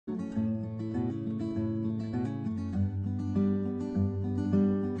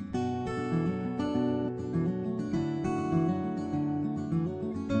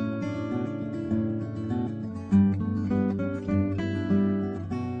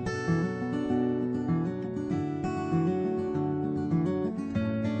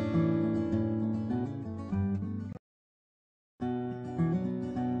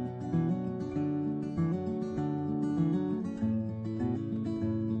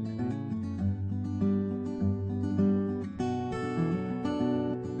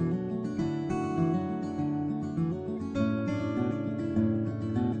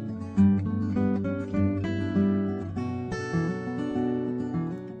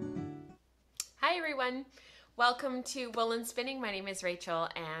everyone. Welcome to Wool and Spinning. My name is Rachel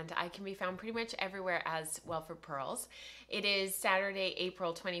and I can be found pretty much everywhere as Well for Pearls. It is Saturday,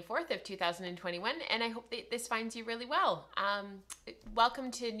 April 24th of 2021 and I hope that this finds you really well. Welcome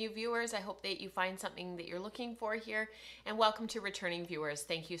to new viewers. I hope that you find something that you're looking for here, and welcome to returning viewers.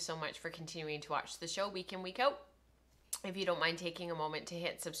 Thank you so much for continuing to watch the show week in, week out. If you don't mind taking a moment to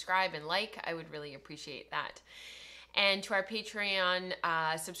hit subscribe and like, I would really appreciate that. And to our Patreon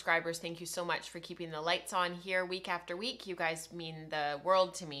subscribers, thank you so much for keeping the lights on here week after week. You guys mean the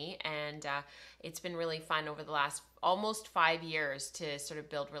world to me, and it's been really fun over the last almost 5 years to sort of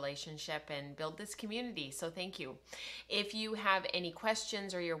build relationship and build this community. So thank you. If you have any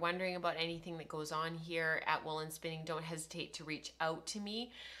questions or you're wondering about anything that goes on here at Wool and Spinning, don't hesitate to reach out to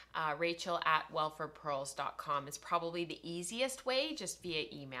me. Rachel@wellforpearls.com is probably the easiest way, just via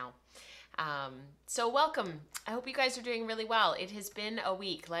email. So welcome. I hope you guys are doing really well. It has been a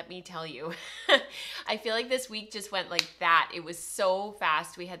week, let me tell you. I feel like this week just went like that. It was so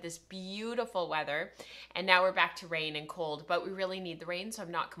fast. We had this beautiful weather and now we're back to rain and cold, but we really need the rain, so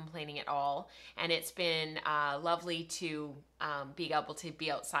I'm not complaining at all. And it's been lovely to be able to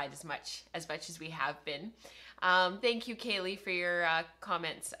be outside as much as we have been. Thank you, Kaylee, for your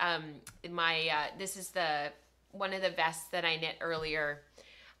comments. This is one of the vests that I knit earlier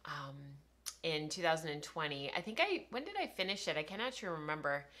in 2020. When did I finish it? I can't actually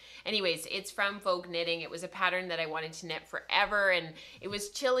remember. Anyways, it's from Vogue Knitting. It was a pattern that I wanted to knit forever, and it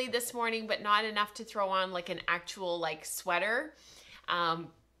was chilly this morning, but not enough to throw on like an actual like sweater.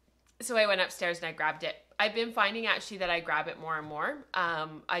 So I went upstairs and I grabbed it. I've been finding actually that I grab it more and more.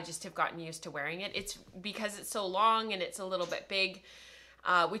 I just have gotten used to wearing it. It's because it's so long and it's a little bit big,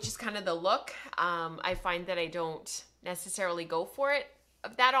 which is kind of the look. I find that I don't necessarily go for it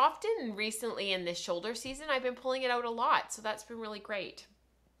that often, and recently in this shoulder season I've been pulling it out a lot, so that's been really great.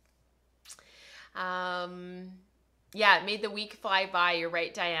 Yeah, it made the week fly by. You're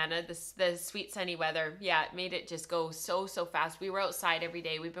right, Diana. The sweet sunny weather, yeah, it made it just go so fast. We were outside every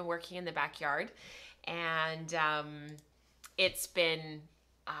day. We've been working in the backyard, and it's been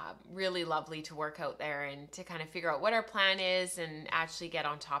really lovely to work out there and to kind of figure out what our plan is and actually get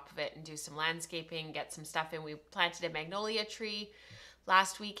on top of it and do some landscaping, get some stuff in. We planted a magnolia tree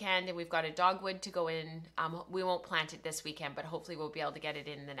last weekend, and we've got a dogwood to go in. We won't plant it this weekend, but hopefully we'll be able to get it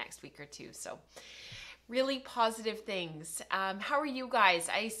in the next week or two. So really positive things. How are you guys?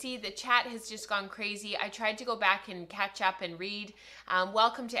 I see the chat has just gone crazy. I tried to go back and catch up and read.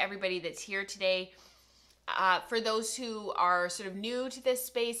 Welcome to everybody that's here today. For those who are sort of new to this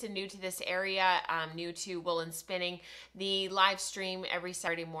space and new to this area, new to Wool and Spinning, the live stream every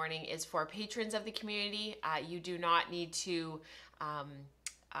Saturday morning is for patrons of the community. You do not need to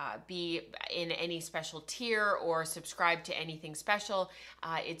be in any special tier or subscribe to anything special.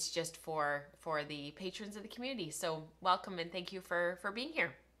 It's just for the patrons of the community. So welcome and thank you for being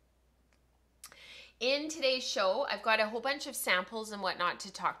here. In today's show, I've got a whole bunch of samples and whatnot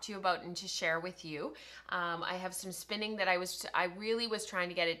to talk to you about and to share with you. I have some spinning that I really was trying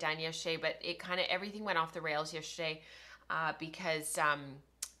to get it done yesterday, but everything went off the rails yesterday because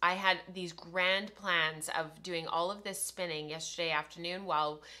I had these grand plans of doing all of this spinning yesterday afternoon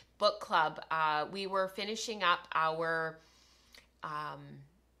while book club. We were finishing up our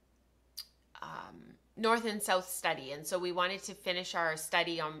North and South study, and so we wanted to finish our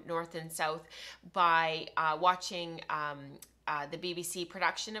study on North and South by watching the BBC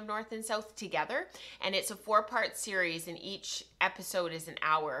production of North and South together, and it's a 4-part series and each episode is an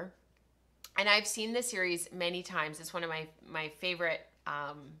hour, and I've seen the series many times. It's one of my favorite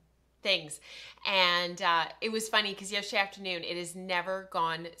things, and it was funny because yesterday afternoon it has never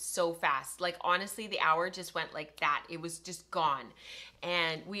gone so fast. Like honestly, the hour just went like that. It was just gone,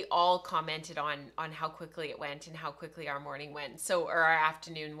 and we all commented on how quickly it went and how quickly our morning went, or our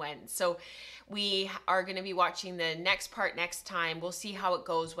afternoon went. So we are going to be watching the next part next time. We'll see how it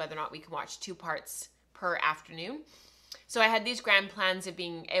goes, whether or not we can watch 2 parts per afternoon. So I had these grand plans of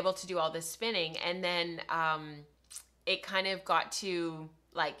being able to do all this spinning, and then it kind of got to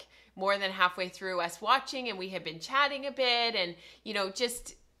like more than halfway through us watching, and we had been chatting a bit and, you know,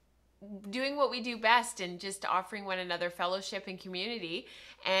 just doing what we do best and just offering one another fellowship and community.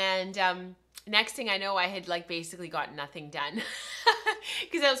 And next thing I know, I had like basically got nothing done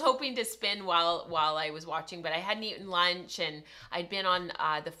because I was hoping to spin while I was watching, but I hadn't eaten lunch, and I'd been on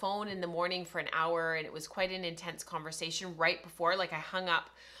the phone in the morning for an hour, and it was quite an intense conversation right before. Like I hung up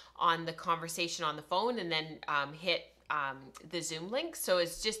on the conversation on the phone and then hit the Zoom link. So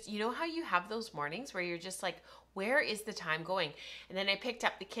it's just, you know how you have those mornings where you're just like, where is the time going? And then I picked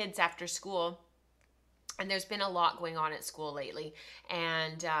up the kids after school And there's been a lot going on at school lately.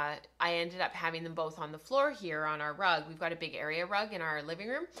 And I ended up having them both on the floor here on our rug. We've got a big area rug in our living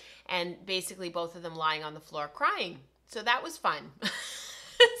room. And basically both of them lying on the floor crying. So that was fun.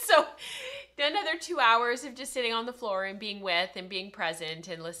 So another 2 hours of just sitting on the floor and being with and being present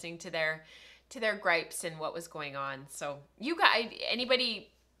and listening to their gripes and what was going on. So you guys,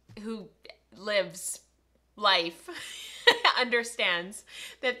 anybody who lives life understands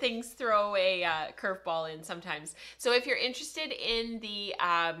that things throw a curveball in sometimes. So if you're interested in the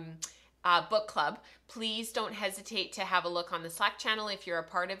book club, please don't hesitate to have a look on the Slack channel if you're a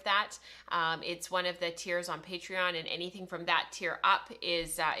part of that. It's one of the tiers on Patreon, and anything from that tier up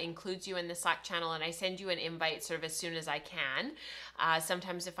is includes you in the Slack channel, and I send you an invite sort of as soon as I can.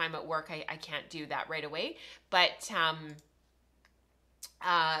 Sometimes if I'm at work, I can't do that right away, but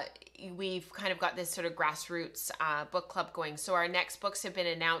we've kind of got this sort of grassroots book club going. So our next books have been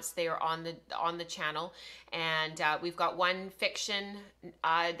announced. They are on the channel, and we've got one fiction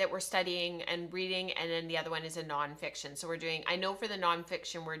that we're studying and reading, and then the other one is a nonfiction. So we're doing, I know for the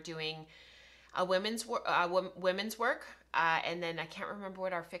nonfiction we're doing a women's work, and then I can't remember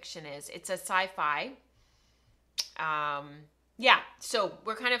what our fiction is. It's a sci-fi. Yeah, so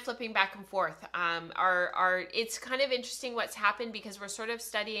we're kind of flipping back and forth. It's kind of interesting what's happened because we're sort of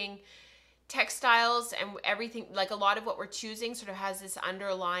studying textiles, and everything, like a lot of what we're choosing sort of has this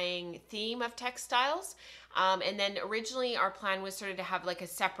underlying theme of textiles. And then originally our plan was sort of to have like a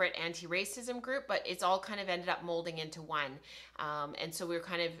separate anti-racism group, but it's all kind of ended up molding into one. And so we're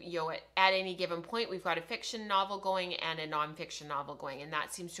kind of, at any given point, we've got a fiction novel going and a nonfiction novel going, and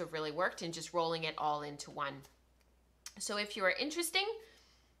that seems to have really worked, and just rolling it all into one. So if you are interesting,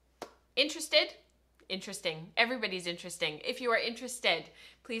 everybody's interesting. If you are interested,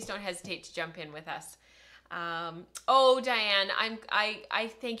 please don't hesitate to jump in with us. Oh, Diane,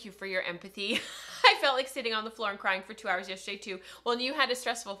 I thank you for your empathy. I felt like sitting on the floor and crying for 2 hours yesterday too. Well, and you had a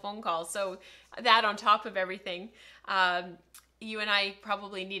stressful phone call, so that on top of everything, you and I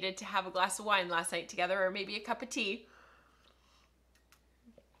probably needed to have a glass of wine last night together, or maybe a cup of tea.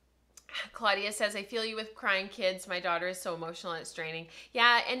 Claudia says, I feel you with crying kids. My daughter is so emotional and it's draining.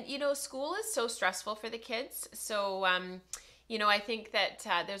 Yeah, and school is so stressful for the kids. So, I think that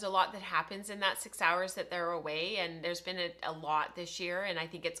there's a lot that happens in that 6 hours that they're away, and there's been a lot this year, and I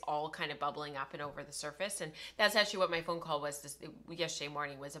think it's all kind of bubbling up and over the surface. And that's actually what my phone call was yesterday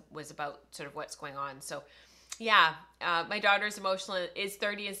morning, was about sort of what's going on. So, yeah, my daughter's emotional, is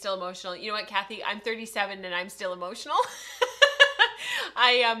 30 and still emotional. You know what, Kathy? I'm 37 and I'm still emotional.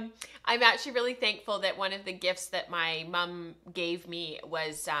 I'm actually really thankful that one of the gifts that my mom gave me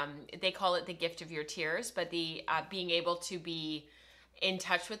was, they call it the gift of your tears, but the being able to be in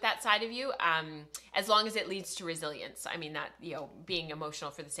touch with that side of you, as long as it leads to resilience. I mean, that, being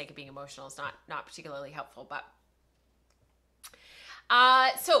emotional for the sake of being emotional is not particularly helpful, but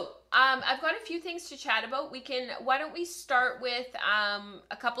I've got a few things to chat about. Why don't we start with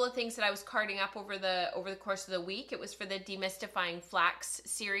a couple of things that I was carding up over the course of the week. It was for the Demystifying Flax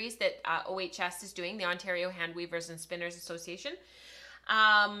series that OHS is doing, the Ontario Hand Weavers and Spinners Association.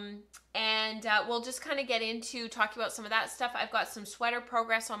 We'll just kind of get into talking about some of that stuff. I've got some sweater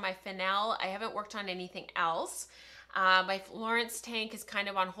progress on my Fennel. I haven't worked on anything else. My Florence tank is kind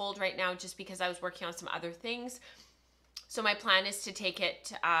of on hold right now just because I was working on some other things. So my plan is to take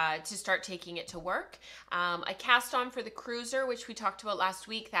it, to start taking it to work. I cast on for the Cruiser, which we talked about last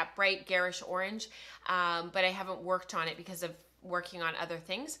week, that bright garish orange, but I haven't worked on it because of working on other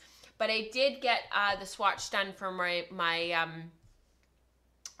things. But I did get the swatch done for my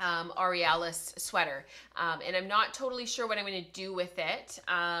Aurealis sweater, and I'm not totally sure what I'm going to do with it.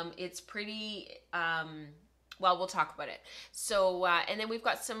 It's pretty, well, we'll talk about it. So, and then we've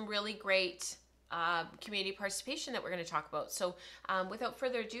got some really great community participation that we're going to talk about. So without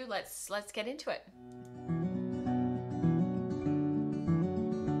further ado, let's get into it.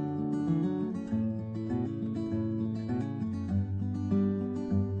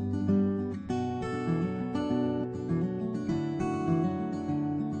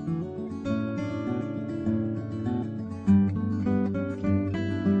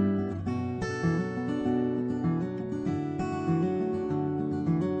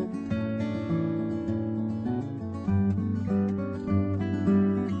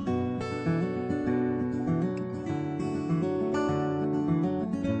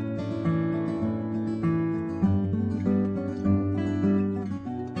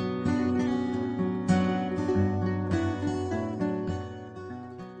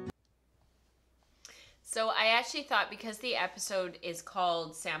 So I actually thought, because the episode is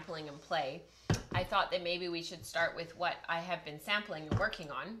called Sampling and Play, I thought that maybe we should start with what I have been sampling and working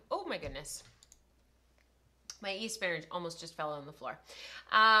on. Oh my goodness. My e-spinner almost just fell on the floor.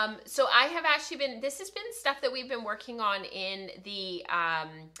 So I have actually this has been stuff that we've been working on in the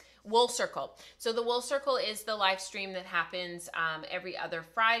Wool Circle. So the Wool Circle is the live stream that happens every other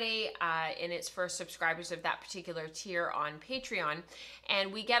Friday, and it's for subscribers of that particular tier on Patreon.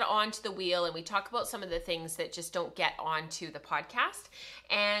 And we get onto the wheel and we talk about some of the things that just don't get onto the podcast.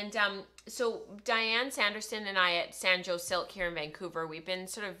 And so Diane Sanderson and I at Sanjo Silk here in Vancouver, we've been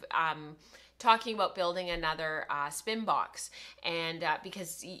sort of talking about building another spin box, and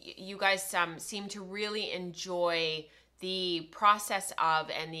because you guys seem to really enjoy the process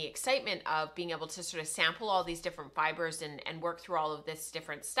of and the excitement of being able to sort of sample all these different fibers and work through all of this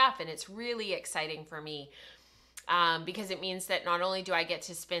different stuff. And it's really exciting for me because it means that not only do I get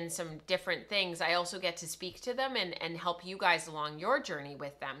to spin some different things, I also get to speak to them and help you guys along your journey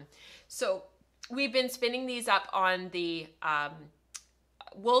with them. So we've been spinning these up on the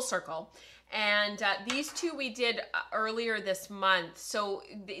Wool Circle. And these two we did earlier this month. So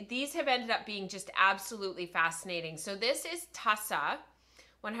these have ended up being just absolutely fascinating. So this is Tussa,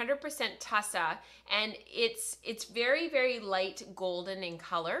 100% Tussa, and it's very, very light golden in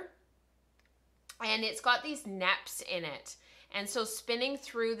color. And it's got these neps in it. And so spinning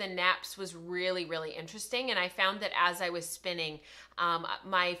through the neps was really, really interesting. And I found that as I was spinning,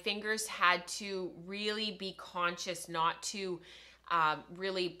 my fingers had to really be conscious not to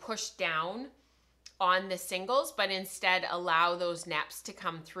really push down on the singles, but instead allow those neps to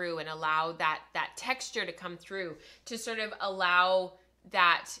come through and allow that texture to come through to sort of allow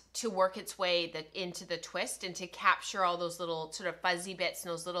that to work its way into the twist and to capture all those little sort of fuzzy bits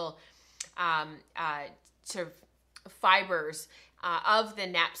and those little sort of fibers of the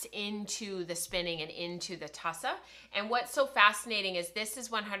neps into the spinning and into the Tussa. And what's so fascinating is this is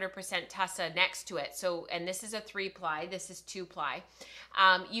 100% Tussa next to it. So, and this is a 3-ply, this is 2-ply.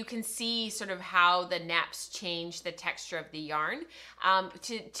 You can see sort of how the neps change the texture of the yarn.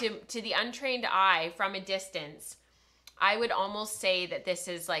 To the untrained eye from a distance, I would almost say that this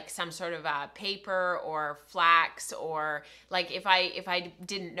is like some sort of a paper or flax, or like if I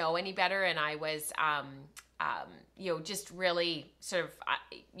didn't know any better and I was just really sort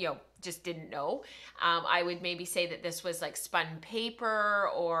of, just didn't know. I would maybe say that this was like spun paper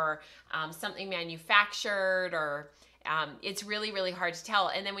or something manufactured, or it's really, really hard to tell.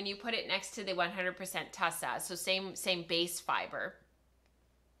 And then when you put it next to the 100% Tussa, so same base fiber,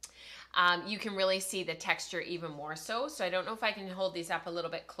 you can really see the texture even more so. So I don't know if I can hold these up a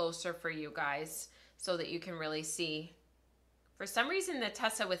little bit closer for you guys so that you can really see. For some reason, the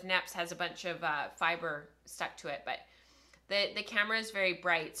Tussa with neps has a bunch of fiber stuck to it, but the camera is very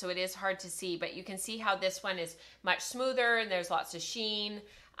bright, so it is hard to see, but you can see how this one is much smoother and there's lots of sheen.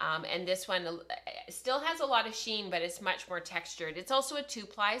 And this one still has a lot of sheen, but it's much more textured. It's also a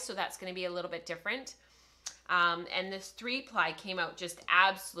 2-ply, so that's going to be a little bit different. And this 3-ply came out just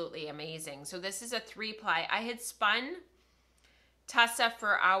absolutely amazing. So this is a 3-ply. I had spun Tussa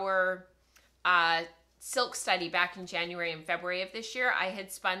for our silk study back in January and February of this year. I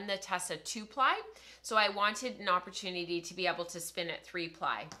had spun the Tussa 2-ply, so I wanted an opportunity to be able to spin it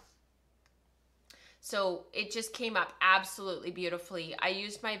 3-ply. So it just came up absolutely beautifully. I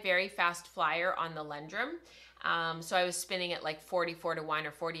used my very fast flyer on the Lendrum. So I was spinning it like 44-1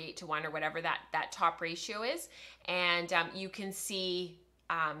 or 48-1 or whatever that top ratio is. And you can see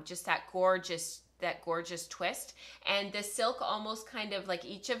just that gorgeous twist. And the silk almost kind of like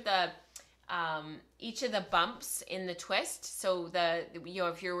each of the bumps in the twist. So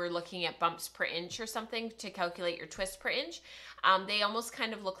if you were looking at bumps per inch or something to calculate your twist per inch, they almost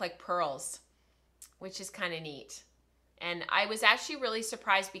kind of look like pearls, which is kind of neat. And I was actually really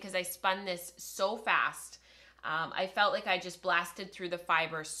surprised because I spun this so fast. I felt like I just blasted through the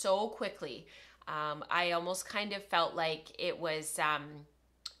fiber so quickly. I almost kind of felt like it was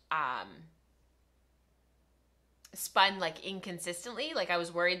spun like inconsistently. Like I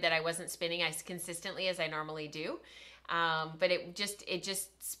was worried that I wasn't spinning as consistently as I normally do. But it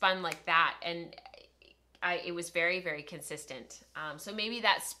just spun like that, and it was very, very consistent. So maybe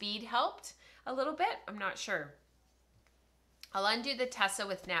that speed helped a little bit. I'm not sure. I'll undo the Tussa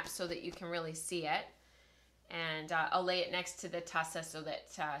with neps so that you can really see it. And I'll lay it next to the Tussa so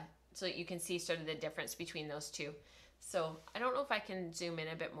that you can see sort of the difference between those two. So I don't know if I can zoom in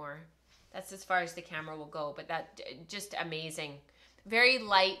a bit more. That's as far as the camera will go, but that just amazing. Very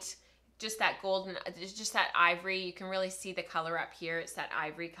light, just that golden, just that ivory. You can really see the color up here. It's that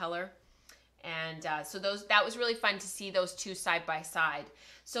ivory color. And so that was really fun to see those two side by side.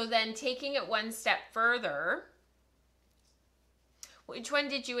 So then taking it one step further, which one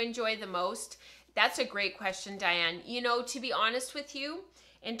did you enjoy the most? That's a great question, Diane. To be honest with you,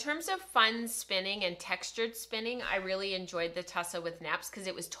 In terms of fun spinning and textured spinning, I really enjoyed the Tussa with Neps because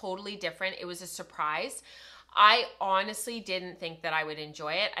it was totally different. It was a surprise. I honestly didn't think that I would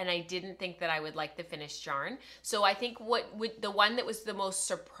enjoy it, and I didn't think that I would like the finished yarn. So I think the one that was the most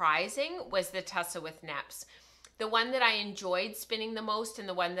surprising was the Tussa with Neps. The one that I enjoyed spinning the most and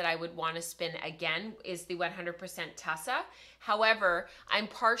the one that I would want to spin again is the 100% Tussa. However, I'm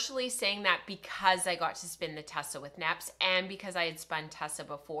partially saying that because I got to spin the Tussa with Neps and because I had spun Tussa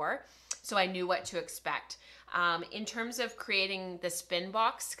before, so I knew what to expect. In terms of creating the spin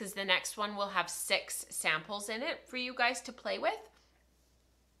box, because the next one will have 6 samples in it for you guys to play with,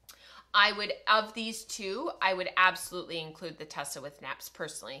 of these two, I would absolutely include the Tussa with Neps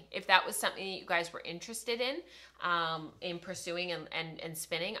personally. If that was something that you guys were interested in pursuing and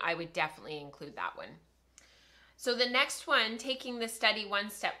spinning, I would definitely include that one. So the next one, taking the study one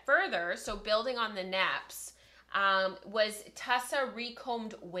step further, so building on the Neps, was Tussa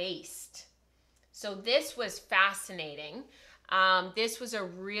recombed waist. So this was fascinating. This was a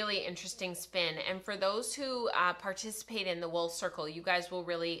really interesting spin, and for those who participate in the Wool Circle, you guys will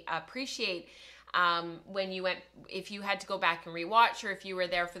really appreciate when you went, if you had to go back and rewatch, or if you were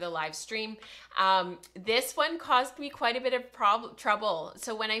there for the live stream. This one caused me quite a bit of trouble.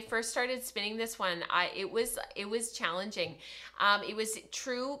 So when I first started spinning this one, it was challenging. It was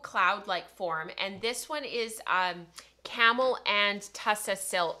true cloud-like form, and this one is camel and Tussa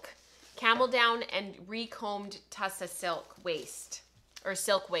silk. Camel down and recombed Tussa silk waist, or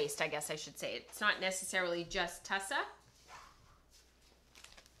silk waist, I guess I should say. It's not necessarily just Tussa.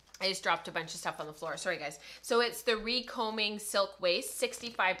 I just dropped a bunch of stuff on the floor. Sorry, guys. So it's the recombing silk waist,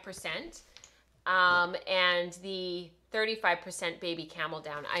 65%, and the 35% baby camel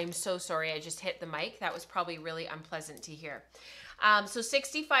down. I'm so sorry, I just hit the mic. That was probably really unpleasant to hear. So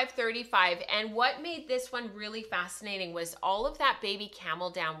 65-35, and what made this one really fascinating was all of that baby camel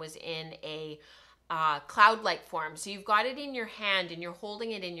down was in a cloud-like form. So you've got it in your hand and you're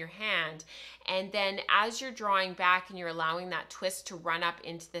holding it in your hand, and then as you're drawing back and you're allowing that twist to run up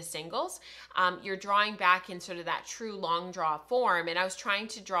into the singles, you're drawing back in sort of that true long draw form. And I was trying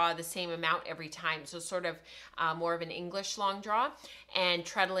to draw the same amount every time, so sort of more of an English long draw, and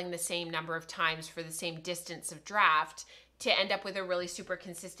treadling the same number of times for the same distance of draft to end up with a really super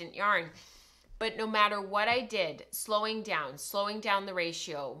consistent yarn. But no matter what I did, slowing down the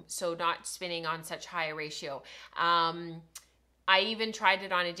ratio, so not spinning on such high a ratio. I even tried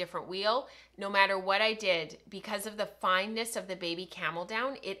it on a different wheel. No matter what I did, because of the fineness of the baby camel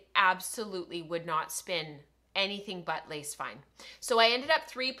down, it absolutely would not spin anything but lace fine. So I ended up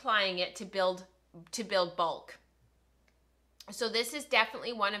 3-plying it to build bulk. So this is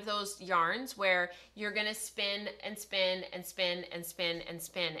definitely one of those yarns where you're going to spin and spin and spin and spin and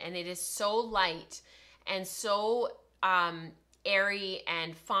spin. And it is so light and so airy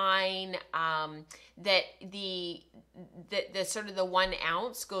and fine that the sort of the 1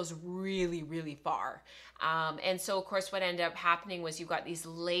 ounce goes really, really far. And so, of course, what ended up happening was you got these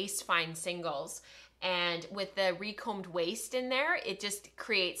lace fine singles. And with the recombed waist in there, it just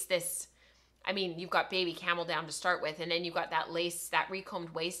creates this, I mean, you've got baby camel down to start with, and then you've got that lace, that recombed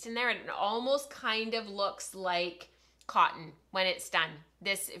waist in there, and it almost kind of looks like cotton when it's done.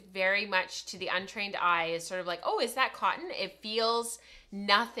 This very much to the untrained eye is sort of like, oh, is that cotton? It feels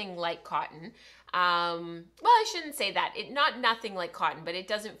nothing like cotton. Well, I shouldn't say that. Not nothing like cotton, but it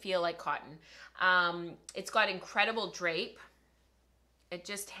doesn't feel like cotton. It's got incredible drape. It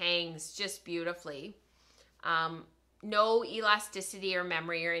just hangs just beautifully. No elasticity or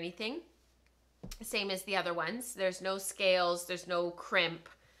memory or anything. Same as the other ones. There's no scales, there's no crimp.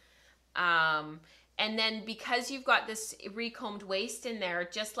 And then because you've got this recombed waist in there,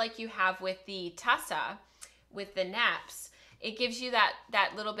 just like you have with the Tussa, with the Neps, it gives you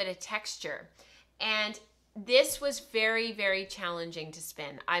that little bit of texture. And this was very, very challenging to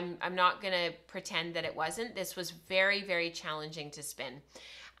spin. I'm not going to pretend that it wasn't. This was very, very challenging to spin.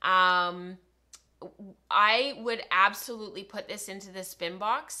 I would absolutely put this into the spin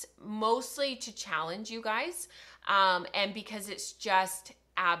box, mostly to challenge you guys, and because it's just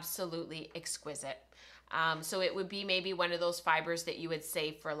absolutely exquisite. So it would be maybe one of those fibers that you would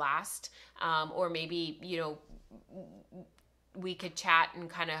save for last, or maybe, you know, we could chat and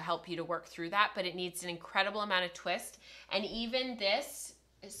kind of help you to work through that, but it needs an incredible amount of twist. And even this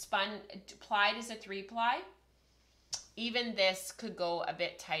plied as a 3-ply, even this could go a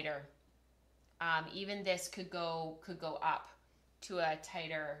bit tighter. Even this could go up to a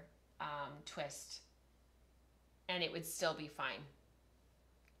tighter twist, and it would still be fine.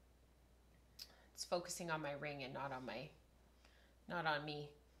 It's focusing on my ring and not on me, not on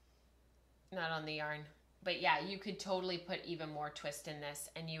the yarn. But yeah, you could totally put even more twist in this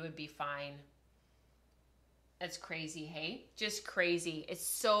and you would be fine. That's crazy, hey? Just crazy. It's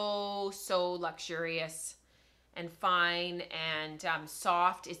so, so luxurious and fine and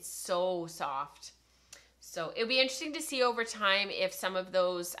soft. It's so soft. So it'll be interesting to see over time if some of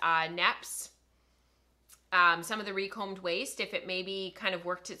those neps, some of the recombed waste, if it maybe kind of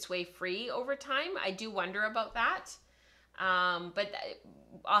worked its way free over time. I do wonder about that. But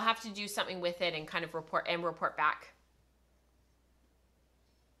I'll have to do something with it and kind of report back.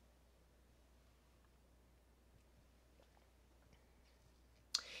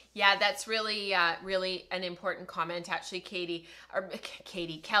 Yeah, that's really, really an important comment, actually, Kelly.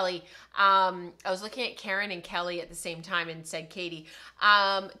 I was looking at Karen and Kelly at the same time and said Katie.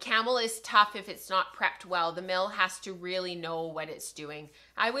 Camel is tough if it's not prepped well. The mill has to really know what it's doing.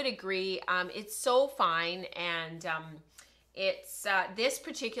 I would agree. It's so fine, and it's this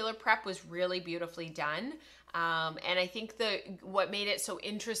particular prep was really beautifully done. And I think what made it so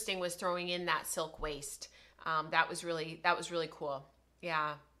interesting was throwing in that silk waste. That was really cool.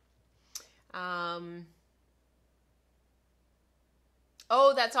 Yeah.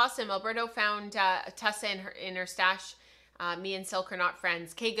 Oh, that's awesome. Alberto found Tussa in her stash. Me and Silk are not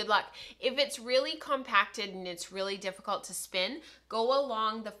friends. Okay, good luck. If it's really compacted and it's really difficult to spin, go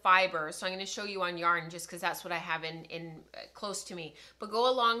along the fiber. So I'm going to show you on yarn just because that's what I have in close to me. But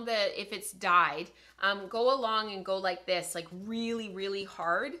go along if it's dyed, go along and go like this, like really, really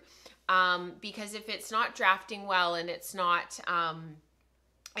hard. Because if it's not drafting well and it's not...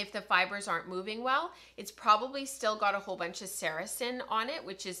 if the fibers aren't moving well, it's probably still got a whole bunch of sericin on it,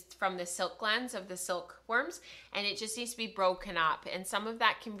 which is from the silk glands of the silkworms, and it just needs to be broken up. And some of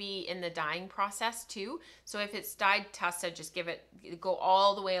that can be in the dyeing process too. So if it's dyed tussa, just go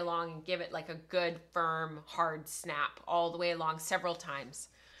all the way along and give it like a good, firm, hard snap all the way along several times.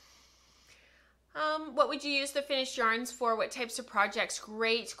 What would you use the finished yarns for? What types of projects?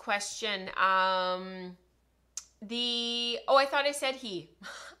 Great question. I thought I said he.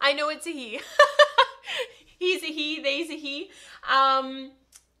 I know it's a he. He's a he, they's a he.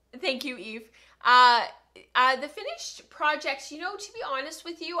 Thank you, Eve. The finished projects, to be honest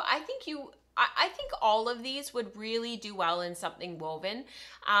with you, I think all of these would really do well in something woven.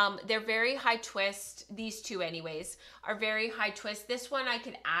 They're very high twist. These two anyways are very high twist. This one I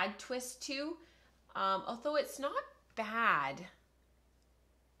could add twist to, although it's not bad.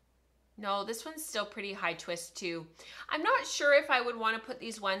 No, this one's still pretty high twist too. I'm not sure if I would want to put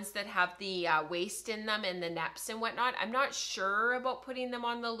these ones that have the waist in them and the neps and whatnot. I'm not sure about putting them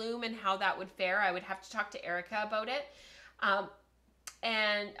on the loom and how that would fare. I would have to talk to Erica about it.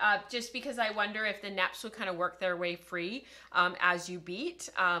 Just because I wonder if the neps would kind of work their way free as you beat,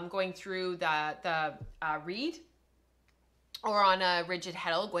 going through the reed, or on a rigid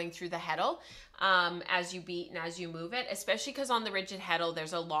heddle, going through the heddle. As you beat and as you move it, especially because on the rigid heddle,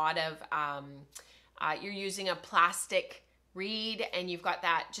 there's a lot of, you're using a plastic reed and you've got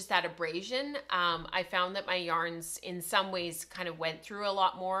that abrasion. I found that my yarns in some ways kind of went through a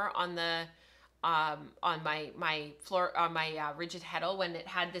lot more on the, on my rigid heddle when it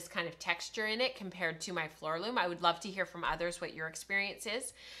had this kind of texture in it compared to my floor loom. I would love to hear from others what your experience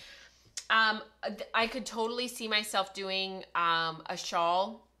is. I could totally see myself doing a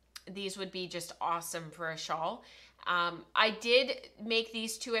shawl. These would be just awesome for a shawl. I did make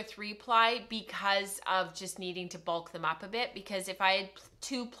these 2 or 3 ply because of just needing to bulk them up a bit, because if I had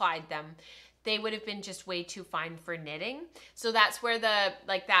 2 plied them, they would have been just way too fine for knitting. So that's where that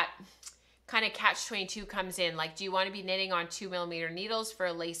kind of catch-22 comes in. Like, do you want to be knitting on 2mm needles for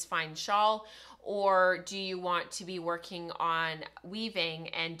a lace fine shawl? Or do you want to be working on weaving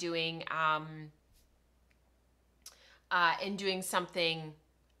and doing something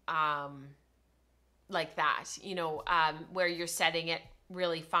like that, where you're setting it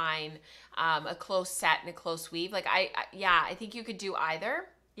really fine, a close set and a close weave. Like I think you could do either.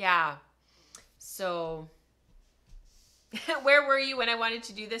 Yeah. So where were you when I wanted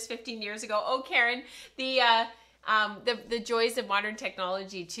to do this 15 years ago? Oh, Karen, the joys of modern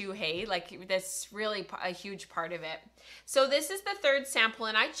technology too, hey? Like, that's really a huge part of it. So this is the 3rd sample,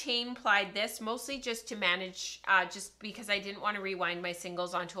 and I chain plied this mostly just to manage, just because I didn't want to rewind my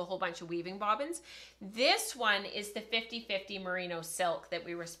singles onto a whole bunch of weaving bobbins. This one is the 50/50 merino silk that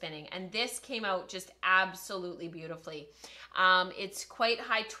we were spinning, and this came out just absolutely beautifully. It's quite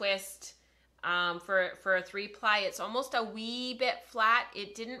high twist. For a 3-ply, it's almost a wee bit flat.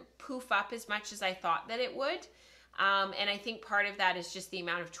 It didn't poof up as much as I thought that it would. And I think part of that is just the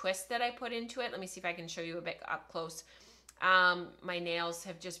amount of twist that I put into it. Let me see if I can show you a bit up close. My nails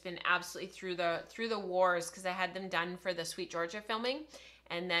have just been absolutely through the wars, because I had them done for the Sweet Georgia filming,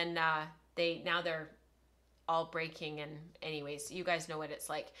 and then they're all breaking, and anyways, you guys know what it's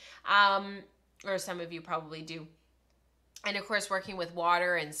like. Or some of you probably do. And of course, working with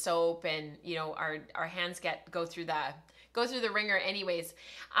water and soap, and you know, our hands go through the ringer anyways.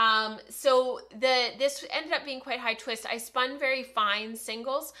 So this ended up being quite high twist. I spun very fine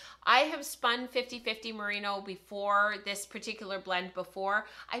singles. I have spun 50-50 merino before, this particular blend before.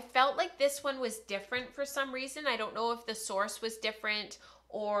 I felt like this one was different for some reason. I don't know if the source was different,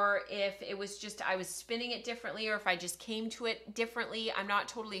 or if it was just I was spinning it differently, or if I just came to it differently. I'm not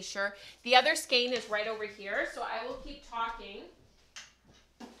totally sure. The other skein is right over here, so I will keep talking.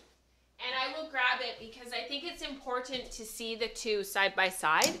 And I will grab it because I think it's important to see the two side by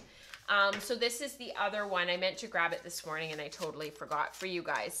side. So this is the other one. I meant to grab it this morning and I totally forgot for you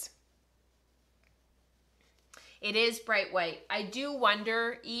guys. It is bright white. I do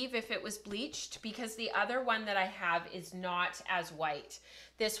wonder, Eve, if it was bleached, because the other one that I have is not as white.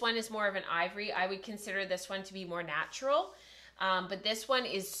 This one is more of an ivory. I would consider this one to be more natural. But this one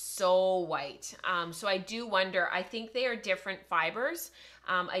is so white. So I do wonder, I think they are different fibers.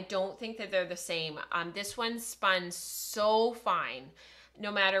 I don't think that they're the same. This one spun so fine.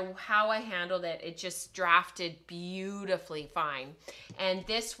 No matter how I handled it, it just drafted beautifully fine. And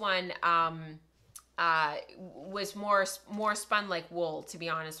this one was more spun like wool, to be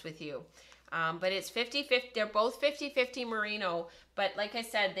honest with you. But it's 50-50. They're both 50-50 merino, but like I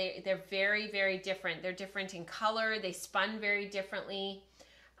said, they're very, very different. They're different in color. They spun very differently.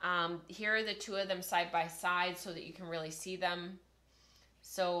 Here are the two of them side by side so that you can really see them.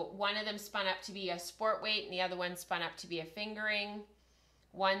 So one of them spun up to be a sport weight, and the other one spun up to be a fingering.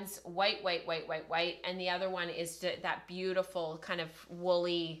 One's white, white, white, white, white, and the other one is that beautiful kind of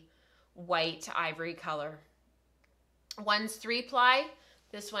woolly white ivory color. One's 3-ply.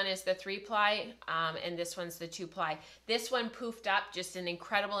 This one is the 3-ply, and this one's the 2-ply. This one poofed up just an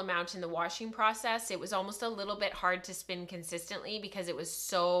incredible amount in the washing process. It was almost a little bit hard to spin consistently because it was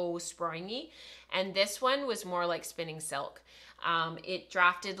so springy. And this one was more like spinning silk. It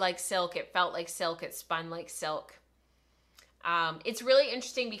drafted like silk. It felt like silk. It spun like silk. It's really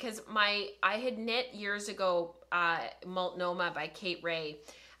interesting because I had knit years ago Multnomah by Kate Ray.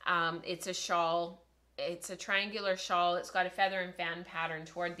 It's a shawl. It's a triangular shawl. It's got a feather and fan pattern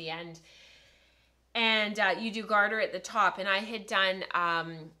toward the end. And you do garter at the top. And I had done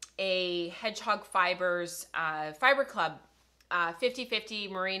a Hedgehog Fibers Fiber Club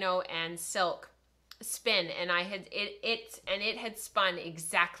 50-50 merino and silk spin. And I had it had spun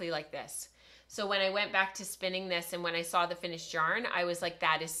exactly like this. So when I went back to spinning this and when I saw the finished yarn, I was like,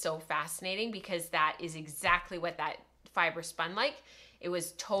 that is so fascinating, because that is exactly what that fiber spun like. It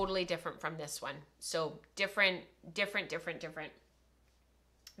was totally different from this one. So different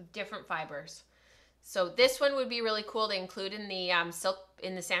fibers. So this one would be really cool to include in the silk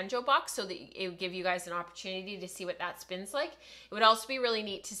in the Sanjo box, so that it would give you guys an opportunity to see what that spins like. It would also be really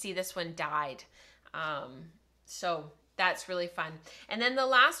neat to see this one dyed. So that's really fun. And then the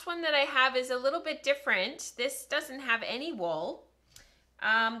last one that I have is a little bit different. This doesn't have any wool.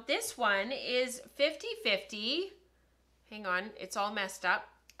 This one is 50-50. Hang on, it's all messed up.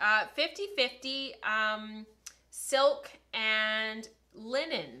 50-50 silk and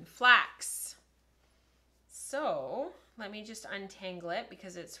linen, flax. So let me just untangle it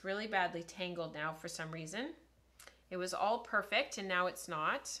because it's really badly tangled now for some reason. It was all perfect and now it's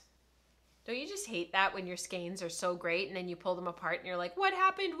not. Don't you just hate that when your skeins are so great and then you pull them apart and you're like, what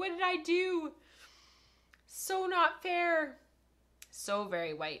happened? What did I do? So not fair. So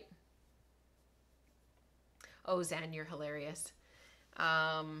very white. Oh, Zan, you're hilarious.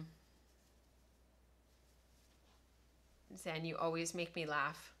 Zan, you always make me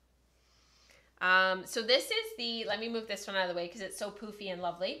laugh. So this is the, let me move this one out of the way because it's so poofy and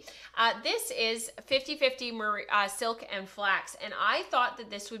lovely. This is 50-50 silk and flax. And I thought that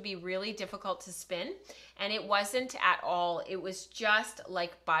this would be really difficult to spin. And it wasn't at all. It was just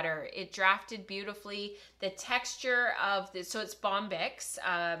like butter. It drafted beautifully. The texture of this, so it's Bombyx,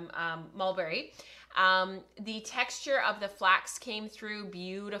 mulberry. The texture of the flax came through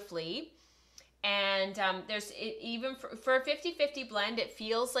beautifully. And even for a 50-50 blend, it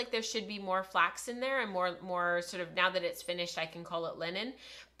feels like there should be more flax in there and more sort of, now that it's finished, I can call it linen.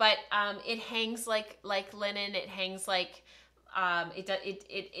 But it hangs like linen. It hangs like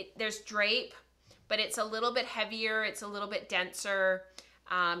there's drape, but it's a little bit heavier. It's a little bit denser.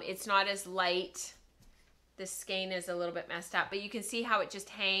 It's not as light. The skein is a little bit messed up, but you can see how it just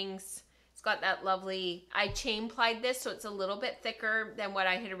hangs. It's got that lovely, I chain plied this, so it's a little bit thicker than what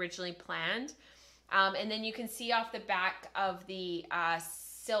I had originally planned. And then you can see off the back of the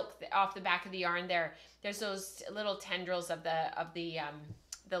silk, off the back of the yarn there's those little tendrils of the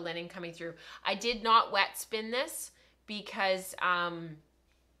the linen coming through. I did not wet spin this because,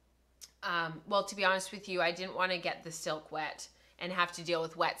 well, to be honest with you, I didn't want to get the silk wet and have to deal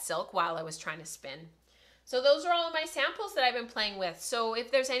with wet silk while I was trying to spin. So those are all of my samples that I've been playing with. So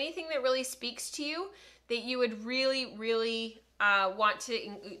if there's anything that really speaks to you that you would really, really want to,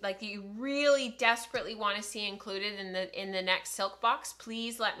 like, you really desperately want to see included in the next silk box,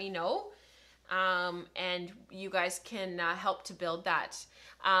 please let me know. And you guys can help to build that.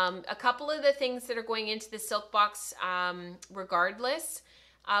 A couple of the things that are going into the silk box, regardless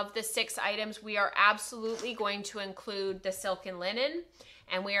of the 6 items, we are absolutely going to include the silk and linen,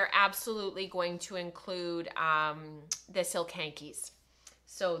 and we are absolutely going to include the silk hankies.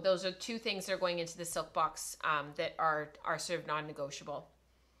 So those are 2 things that are going into the silk box that are sort of non-negotiable.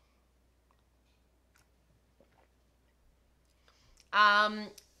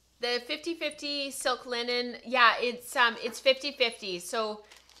 The 50-50 silk linen, yeah, it's 50-50. So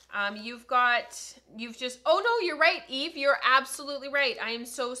you've just, oh no, you're right, Eve, you're absolutely right. I am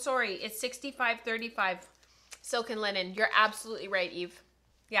so sorry. It's 65-35 silk and linen. You're absolutely right, Eve.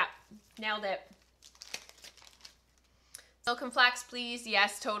 Yeah, nailed it. Silk and flax, please.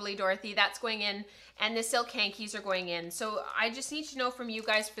 Yes, totally, Dorothy. That's going in. And the silk hankies are going in. So I just need to know from you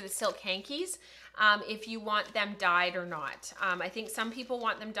guys for the silk hankies, if you want them dyed or not. I think some people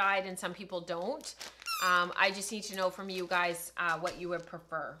want them dyed and some people don't. I just need to know from you guys what you would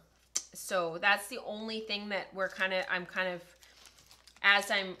prefer. So that's the only thing that I'm kind of, as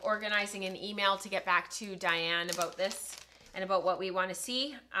I'm organizing an email to get back to Diane about this and about what we want to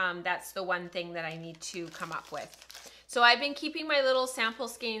see, that's the one thing that I need to come up with. So I've been keeping my little sample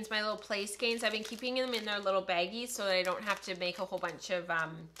skeins, my little play skeins, I've been keeping them in their little baggies so that I don't have to make a whole bunch of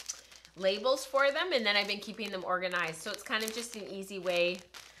labels for them, and then I've been keeping them organized. So it's kind of just an easy way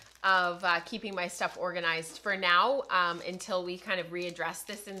of keeping my stuff organized for now, until we kind of readdress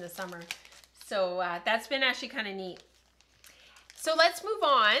this in the summer. So that's been actually kind of neat. So let's move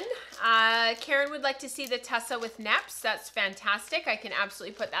on. Karen would like to see the tussa with neps. That's fantastic. I can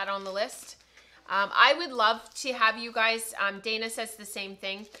absolutely put that on the list. I would love to have you guys, Dana says the same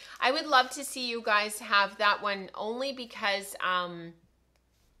thing. I would love to see you guys have that one only because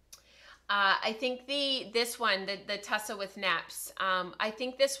I think this one, the tussa with neps, I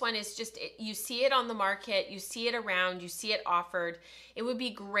think this one is just, you see it on the market, you see it around, you see it offered. It would be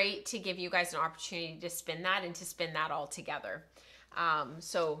great to give you guys an opportunity to spin that and to spin that all together.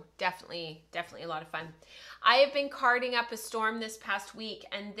 So definitely a lot of fun. I have been carding up a storm this past week,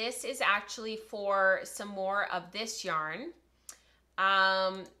 and this is actually for some more of this yarn.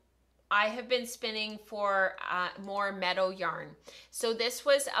 I have been spinning for more meadow yarn. So this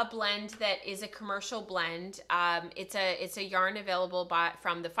was a blend that is a commercial blend. It's a yarn available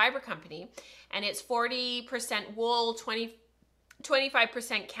from the Fiber Company, and it's 40% wool, 25%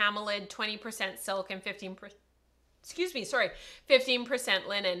 camelid, 20% silk, and 15%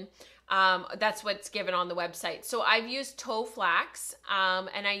 linen. That's what's given on the website. So I've used toe flax,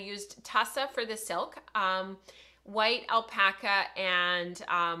 and I used tussa for the silk, white alpaca, and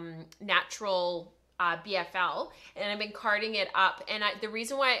natural BFL, and I've been carding it up. And the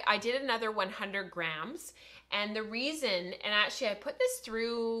reason why I did another 100 grams, and the reason, and actually I put this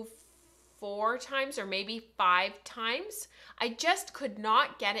through 4 times or maybe 5 times. I just could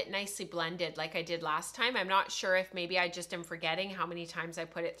not get it nicely blended like I did last time. I'm not sure if maybe I just am forgetting how many times I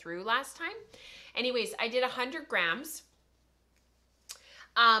put it through last time. Anyways, I did 100 grams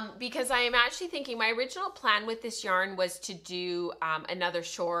because I am actually thinking my original plan with this yarn was to do another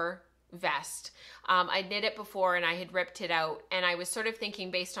shore vest. I knit it before and I had ripped it out, and I was sort of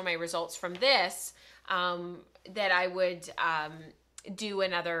thinking based on my results from this that I would do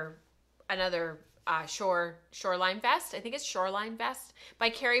another shoreline vest. I think it's shoreline vest by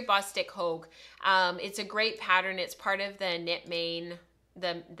Carrie Bostic Hogue. It's a great pattern. It's part of the Knit Main,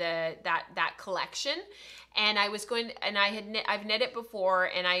 that collection. And I was going, and I've knit it before,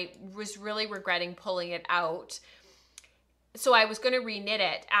 and I was really regretting pulling it out. So I was going to reknit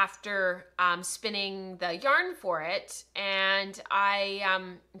it after spinning the yarn for it, and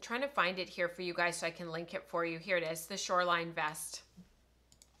I'm trying to find it here for you guys so I can link it for you. Here it is, the shoreline vest.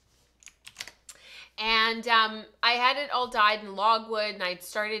 And I had it all dyed in logwood, and I'd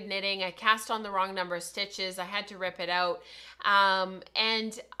started knitting. I cast on the wrong number of stitches. I had to rip it out.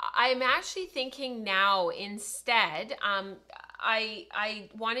 And I'm actually thinking now instead, I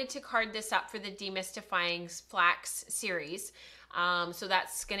wanted to card this up for the Demystifying Flax series. So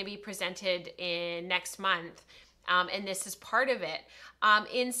that's going to be presented in next month. And this is part of it.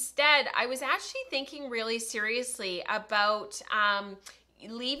 Instead, I was actually thinking really seriously about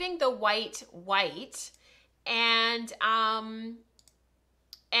leaving the white and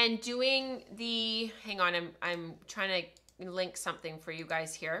and doing the, hang on, I'm trying to link something for you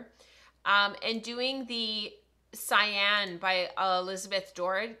guys here. And doing the Cyan by Elizabeth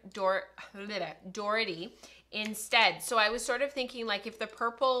Doherty instead. So I was sort of thinking, like, if the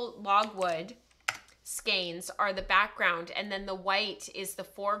purple logwood skeins are the background and then the white is the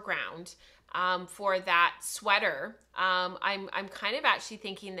foreground for that sweater, I'm kind of actually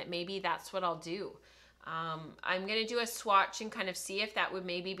thinking that maybe that's what I'll do. I'm going to do a swatch and kind of see if that would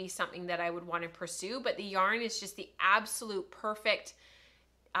maybe be something that I would want to pursue, but the yarn is just the absolute perfect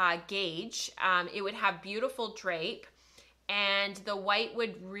gauge. It would have beautiful drape, and the white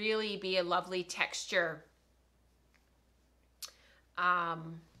would really be a lovely texture,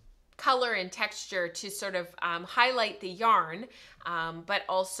 color and texture to sort of highlight the yarn, but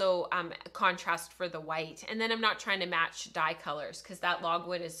also contrast for the white. And then I'm not trying to match dye colors, because that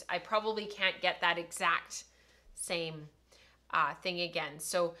logwood is, I probably can't get that exact same thing again.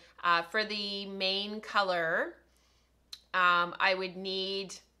 So for the main color, I would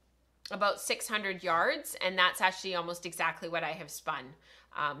need about 600 yards, and that's actually almost exactly what I have spun.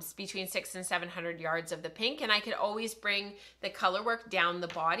 It's between 600 and 700 yards of the pink, and I could always bring the color work down the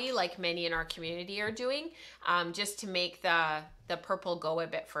body like many in our community are doing, just to make the purple go a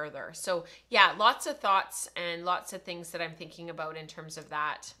bit further. So yeah, lots of thoughts and lots of things that I'm thinking about in terms of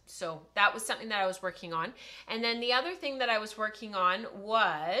that. So that was something that I was working on. And then the other thing that I was working on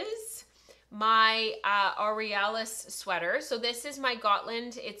was my Aurealis sweater. So this is my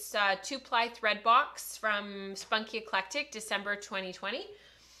Gotland. It's a 2-ply thread box from Spunky Eclectic, December 2020.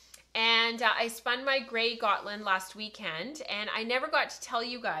 And I spun my gray Gotland last weekend, and I never got to tell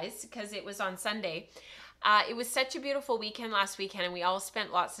you guys because it was on Sunday. It was such a beautiful weekend last weekend, and we all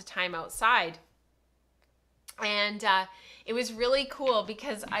spent lots of time outside. And it was really cool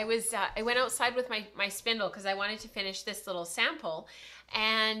because I went outside with my spindle because I wanted to finish this little sample,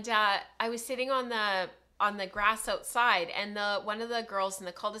 and I was sitting on the grass outside, and one of the girls in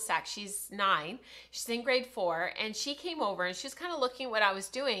the cul-de-sac, she's 9, she's in grade 4, and she came over and she was kind of looking at what I was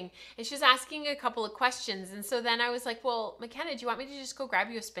doing, and she was asking a couple of questions. And so then I was like, well, McKenna, do you want me to just go grab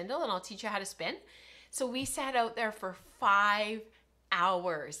you a spindle and I'll teach you how to spin? So we sat out there for 5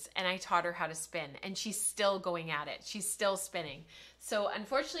 hours and I taught her how to spin, and she's still going at it. She's still spinning. So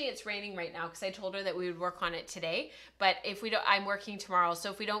unfortunately it's raining right now because I told her that we would work on it today, but if we don't, I'm working tomorrow.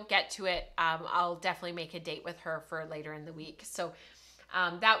 So if we don't get to it, I'll definitely make a date with her for later in the week. So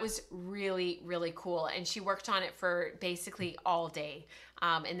that was really, really cool. And she worked on it for basically all day.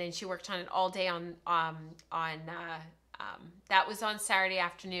 And then she worked on it all day on that was on Saturday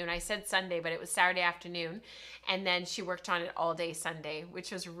afternoon. I said Sunday, but it was Saturday afternoon. And then she worked on it all day Sunday,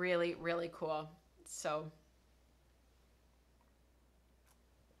 which was really, really cool. So,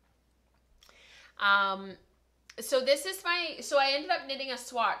 so this is so I ended up knitting a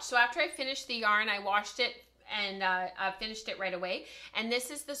swatch. So after I finished the yarn, I washed it and I finished it right away. And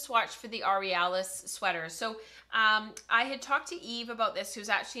this is the swatch for the Aurealis sweater. So I had talked to Eve about this, who's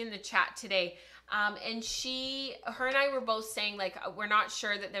actually in the chat today. And her and I were both saying, like, we're not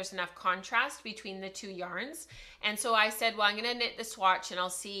sure that there's enough contrast between the two yarns. And so I said, well, I'm going to knit the swatch and I'll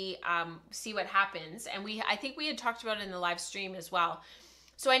see what happens. And I think we had talked about it in the live stream as well.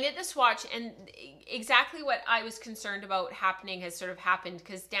 So I knit the swatch, and exactly what I was concerned about happening has sort of happened,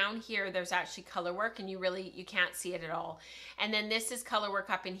 because down here there's actually color work and you can't see it at all. And then this is color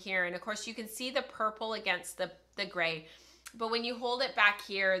work up in here. And of course you can see the purple against the gray. But when you hold it back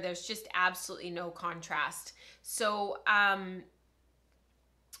here, there's just absolutely no contrast. So I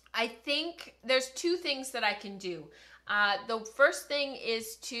think there's 2 things that I can do. The first thing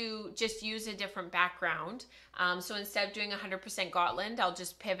is to just use a different background. So instead of doing 100% Gotland, I'll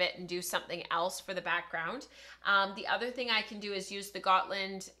just pivot and do something else for the background. The other thing I can do is use the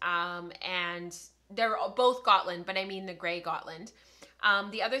Gotland, and they're both Gotland, but I mean the gray Gotland.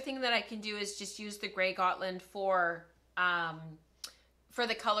 The other thing that I can do is just use the gray Gotland for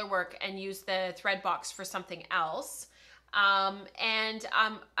the color work and use the thread box for something else.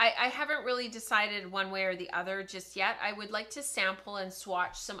 I haven't really decided one way or the other just yet. I would like to sample and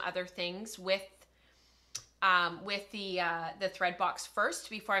swatch some other things with the thread box first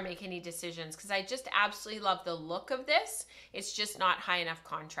before I make any decisions, because I just absolutely love the look of this. It's just not high enough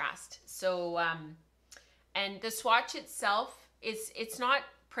contrast. So and the swatch itself it's not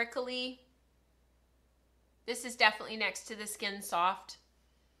prickly. This is definitely next to the Skin Soft.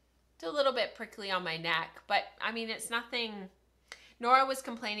 It's a little bit prickly on my neck, but I mean, it's nothing. Nora was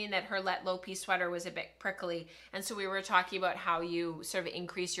complaining that her Let Lopi sweater was a bit prickly, and so we were talking about how you sort of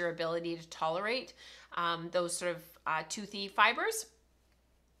increase your ability to tolerate those sort of toothy fibers.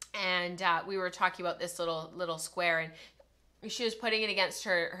 And we were talking about this little square, and she was putting it against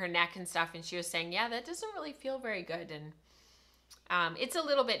her neck and stuff, and she was saying, yeah, that doesn't really feel very good. And it's a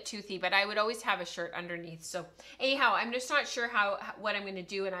little bit toothy, but I would always have a shirt underneath. So anyhow, I'm just not sure what I'm going to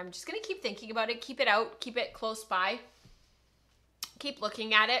do, and I'm just going to keep thinking about it, keep it out, keep it close by, keep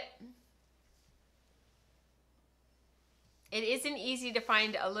looking at it. It isn't easy to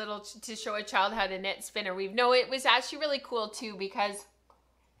find to show a child how to knit, spin, or weave. No, it was actually really cool too, because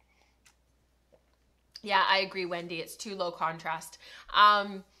yeah, I agree, Wendy, it's too low contrast.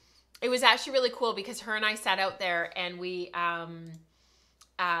 It was actually really cool because her and I sat out there and we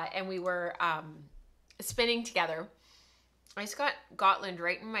were spinning together. I just got Gotland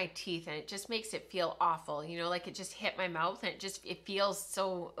right in my teeth, and it just makes it feel awful. You know, like it just hit my mouth, and it feels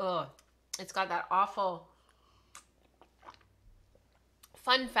so, ugh. It's got that awful.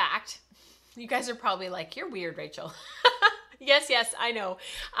 Fun fact, you guys are probably like, you're weird, Rachel. Yes, I know.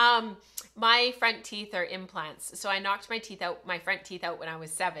 My front teeth are implants. So I knocked my front teeth out when I was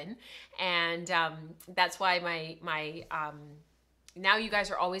 7. And that's why my now you guys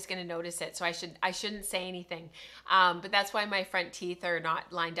are always going to notice it. So I shouldn't say anything. But that's why my front teeth are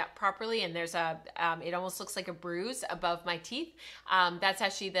not lined up properly. And there's it almost looks like a bruise above my teeth. That's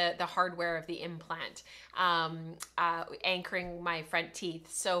actually the hardware of the implant, anchoring my front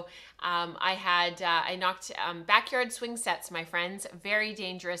teeth. So I knocked backyard swing sets, my friends, very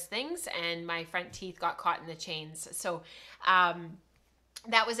dangerous things. And my front teeth got caught in the chains. So,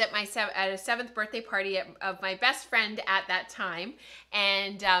 that was at a 7th birthday party of my best friend at that time.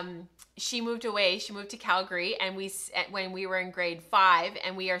 And she moved away. She moved to Calgary, and when we were in grade 5,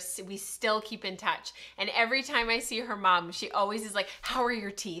 and we still keep in touch. And every time I see her mom, she always is like, how are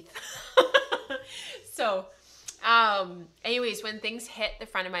your teeth? So anyways, when things hit the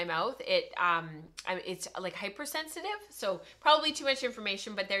front of my mouth, it's like hypersensitive. So probably too much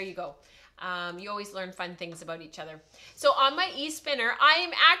information, but there you go. You always learn fun things about each other. So on my e-spinner, I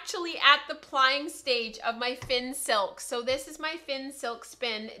am actually at the plying stage of my Finn Silk. So this is my Finn Silk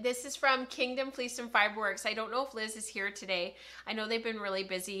spin. This is from Kingdom Fleece and Fiberworks. I don't know if Liz is here today. I know they've been really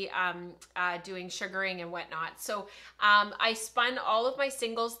busy doing sugaring and whatnot. So I spun all of my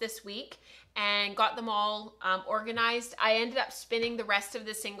singles this week and got them all organized. I ended up spinning the rest of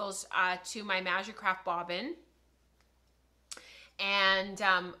the singles to my Magicraft bobbin. And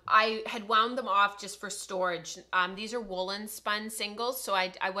I had wound them off just for storage. These are woolen spun singles, so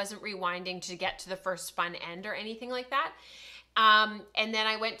I wasn't rewinding to get to the first spun end or anything like that. And then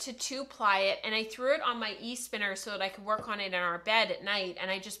I went to 2-ply it, and I threw it on my e-spinner so that I could work on it in our bed at night, and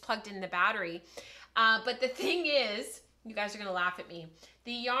I just plugged in the battery. But the thing is, you guys are going to laugh at me.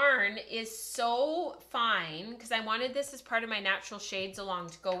 The yarn is so fine, because I wanted this as part of my natural shades along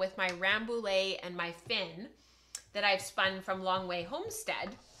to go with my Rambouillet and my Finn that I've spun from Long Way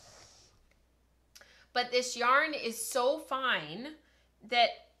Homestead. But this yarn is so fine that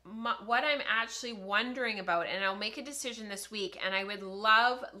what I'm actually wondering about, and I'll make a decision this week, and I would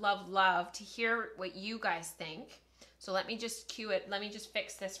love, love, love to hear what you guys think. So let me just cue it. Let me just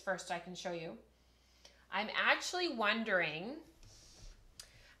fix this first so I can show you. I'm actually wondering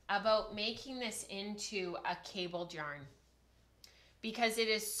about making this into a cabled yarn, because it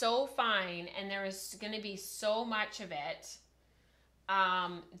is so fine and there is going to be so much of it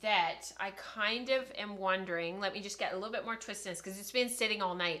that I kind of am wondering. Let me just get a little bit more twist in this, because it's been sitting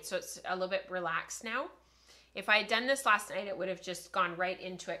all night, so it's a little bit relaxed now. If I had done this last night, it would have just gone right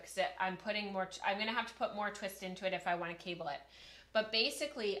into it, because I'm going to have to put more twist into it if I want to cable it. But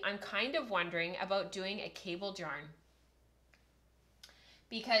basically, I'm kind of wondering about doing a cabled yarn,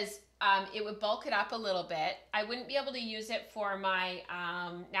 because it would bulk it up a little bit. I wouldn't be able to use it for my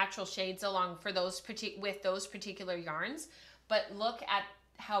natural shades along with those particular yarns, but look at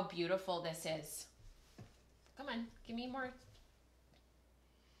how beautiful this is. Come on, give me more.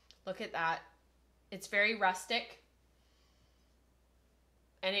 Look at that. It's very rustic.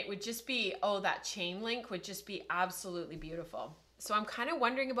 And it would just be, oh, that chain link would just be absolutely beautiful. So I'm kind of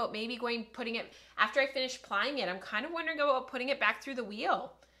wondering about maybe putting it, after I finish plying it, I'm kind of wondering about putting it back through the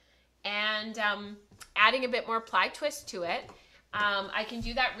wheel and adding a bit more ply twist to it. I can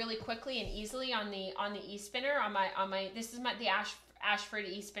do that really quickly and easily on the e-spinner on my this is the Ashford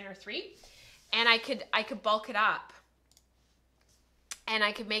e-spinner 3, and I could bulk it up and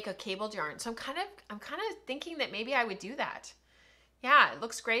I could make a cabled yarn. So I'm kind of thinking that maybe I would do that. Yeah, it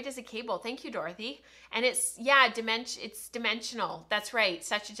looks great as a cable. Thank you, Dorothy. And it's, yeah, it's dimensional. That's right,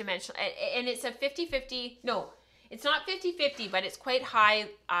 such a dimensional. And it's a 50-50, no, it's not 50-50, but it's quite high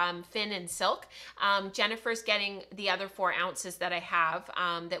Finn and silk. Jennifer's getting the other 4 ounces that I have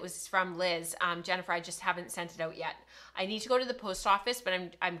that was from Liz. Jennifer, I just haven't sent it out yet. I need to go to the post office, but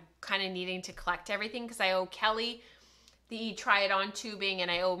I'm kind of needing to collect everything because I owe Kelly the try-it-on tubing, and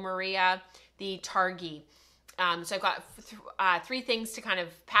I owe Maria the Targhee. So I've got 3 things to kind of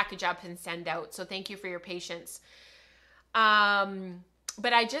package up and send out. So thank you for your patience.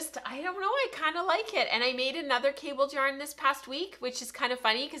 But I don't know, I kind of like it. And I made another cabled yarn this past week, which is kind of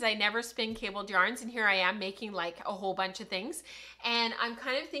funny because I never spin cabled yarns, and here I am making like a whole bunch of things. And I'm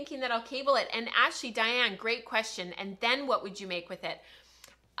kind of thinking that I'll cable it. And actually, Diane, great question. And then what would you make with it?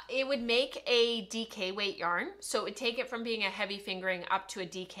 It would make a DK weight yarn. So it would take it from being a heavy fingering up to a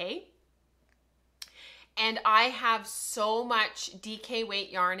DK. And I have so much DK weight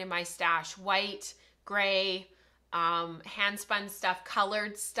yarn in my stash, white, gray, hand spun stuff,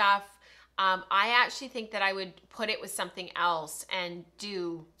 colored stuff. I actually think that I would put it with something else and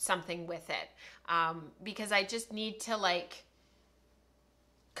do something with it, because I just need to like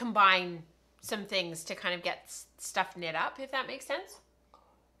combine some things to kind of get stuff knit up, if that makes sense.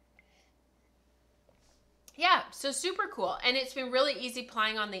 Yeah, so super cool. And it's been really easy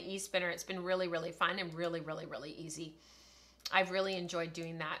plying on the e-spinner. It's been really, really fun and really, really, really easy. I've really enjoyed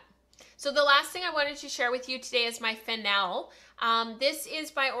doing that. So the last thing I wanted to share with you today is my fennel. This is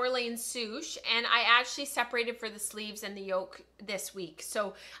by Orlane Souche, and I actually separated for the sleeves and the yoke this week.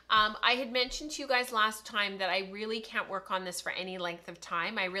 So I had mentioned to you guys last time that I really can't work on this for any length of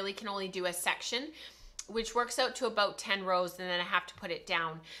time. I really can only do a section, which works out to about 10 rows, and then I have to put it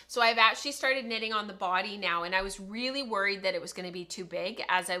down. So I've actually started knitting on the body now, and I was really worried that it was going to be too big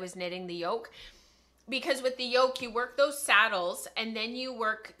as I was knitting the yoke. Because with the yoke, you work those saddles, and then you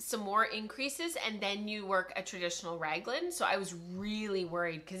work some more increases, and then you work a traditional raglan. So I was really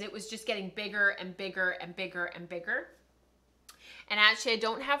worried because it was just getting bigger and bigger and bigger and bigger. And actually, I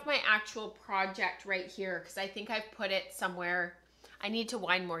don't have my actual project right here because I think I've put it somewhere. I need to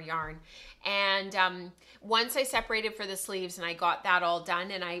wind more yarn. And once I separated for the sleeves and I got that all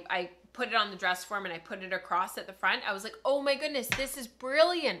done, and I put it on the dress form and I put it across at the front, I was like, oh my goodness, this is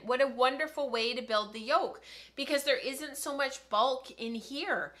brilliant. What a wonderful way to build the yoke, because there isn't so much bulk in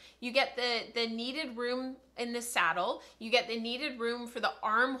here. You get the needed room in the saddle. You get the needed room for the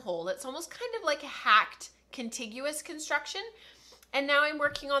armhole. It's almost kind of like a hacked contiguous construction. And now I'm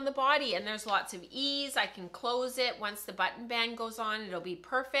working on the body, and there's lots of ease. I can close it. Once the button band goes on, it'll be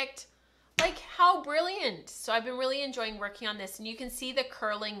perfect. Like, how brilliant. So I've been really enjoying working on this, and you can see the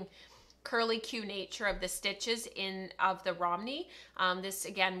curly Q nature of the stitches of the Romney. This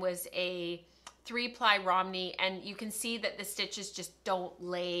again was a 3-ply Romney, and you can see that the stitches just don't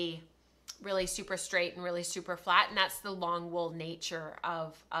lay really super straight and really super flat, and that's the long wool nature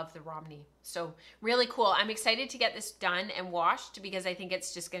of the Romney. So really cool. I'm excited to get this done and washed because I think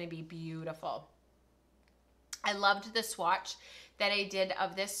it's just going to be beautiful. I loved the swatch that I did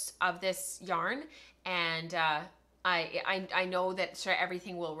of this yarn, and I know that sort of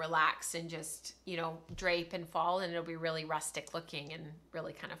everything will relax and just, you know, drape and fall, and it'll be really rustic looking and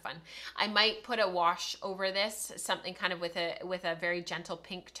really kind of fun. I might put a wash over this, something kind of with a very gentle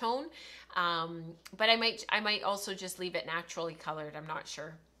pink tone, but I might also just leave it naturally colored. I'm not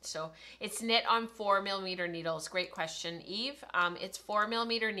sure. So it's knit on 4mm needles. Great question, Eve. It's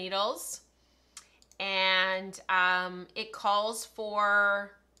 4mm needles, and it calls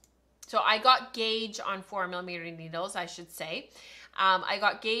for. So I got gauge on 4mm needles, I should say. I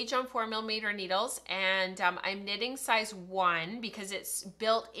got gauge on 4mm needles, and I'm knitting size 1 because it's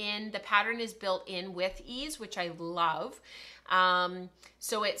built in, the pattern is built in with ease, which I love.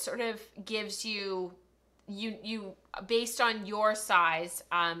 So it sort of gives you based on your size,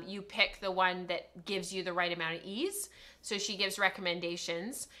 you pick the one that gives you the right amount of ease. So she gives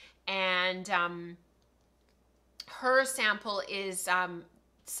recommendations, and her sample is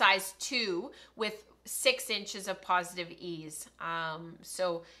size 2 with 6 inches of positive ease.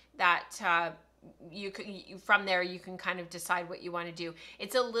 So that from there you can kind of decide what you want to do.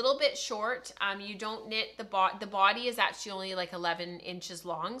 It's a little bit short. You don't knit the body is actually only like 11 inches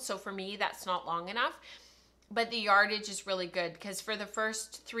long. So for me, that's not long enough. But the yardage is really good because for the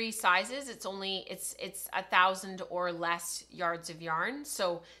first 3 sizes, it's 1,000 or less yards of yarn.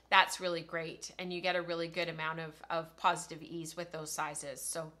 So that's really great. And you get a really good amount of positive ease with those sizes.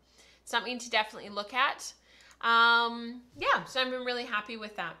 So something to definitely look at. Yeah, so I've been really happy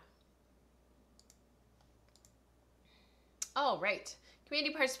with that. All right,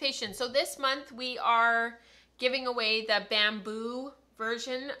 community participation. So this month we are giving away the bamboo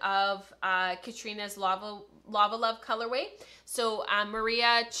version of Katrina's Lava Love colorway. So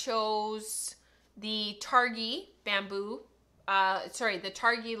Maria chose the Targhee bamboo, the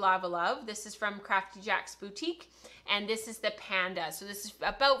Targhee Lava Love. This is from Crafty Jack's Boutique, and this is the Panda. So this is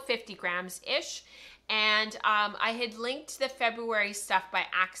about 50 grams-ish. And I had linked the February stuff by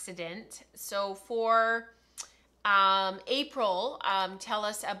accident. So for April, tell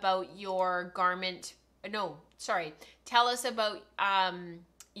us about your garment. No, sorry. Tell us about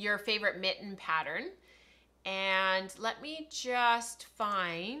your favorite mitten pattern. And let me just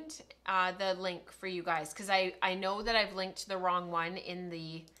find the link for you guys, because I know that I've linked the wrong one in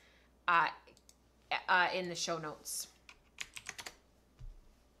the show notes.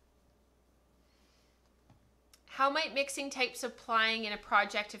 How might mixing types of plying in a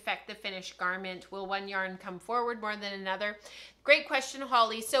project affect the finished garment? Will one yarn come forward more than another? Great question,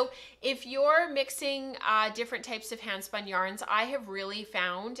 Holly. So if you're mixing different types of handspun yarns, I have really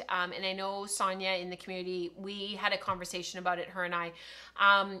found, and I know Sonia in the community, we had a conversation about it, her and I,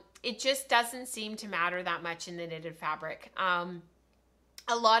 it just doesn't seem to matter that much in the knitted fabric.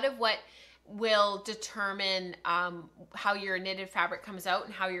 A lot of what will determine how your knitted fabric comes out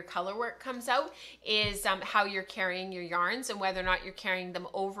and how your color work comes out is how you're carrying your yarns, and whether or not you're carrying them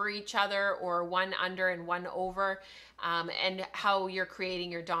over each other or one under and one over, and how you're creating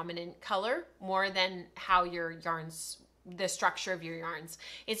your dominant color more than how your yarns, the structure of your yarns.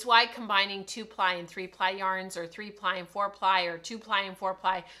 It's why combining 2-ply and 3-ply yarns, or 3-ply and 4-ply, or 2-ply and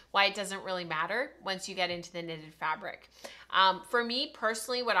 4-ply, why it doesn't really matter once you get into the knitted fabric. For me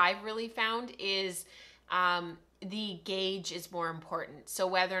personally, what I've really found is the gauge is more important. So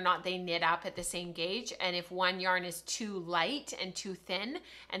whether or not they knit up at the same gauge, and if one yarn is too light and too thin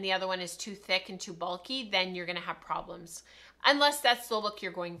and the other one is too thick and too bulky, then you're gonna have problems, unless that's the look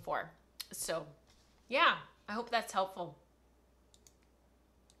you're going for. So yeah, I hope that's helpful.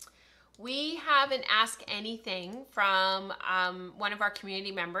 We have an Ask Anything from one of our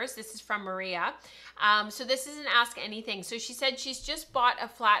community members. This is from Maria. So this is an Ask Anything. So she said she's just bought a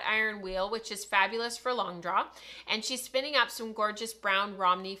flat iron wheel, which is fabulous for long draw. And she's spinning up some gorgeous brown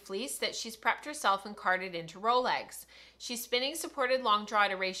Romney fleece that she's prepped herself and carded into row legs. She's spinning supported long draw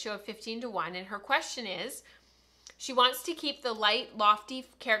at a ratio of 15:1. And her question is, she wants to keep the light, lofty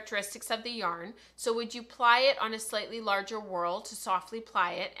characteristics of the yarn, so would you ply it on a slightly larger whorl to softly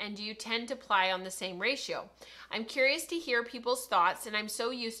ply it, and do you tend to ply on the same ratio? I'm curious to hear people's thoughts, and I'm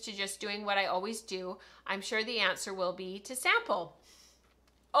so used to just doing what I always do. I'm sure the answer will be to sample.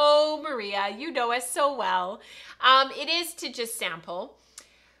 Oh, Maria, you know us so well. It is to just sample,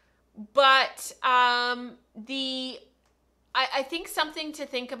 but I think something to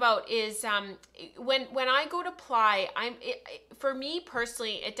think about is when I go to ply, for me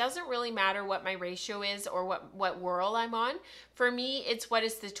personally, it doesn't really matter what my ratio is or what whorl I'm on. For me, it's what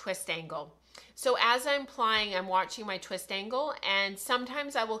is the twist angle. So as I'm plying, I'm watching my twist angle, and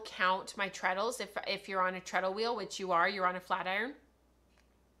sometimes I will count my treadles if you're on a treadle wheel, which you're on a flat iron,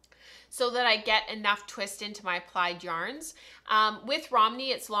 so that I get enough twist into my applied yarns. With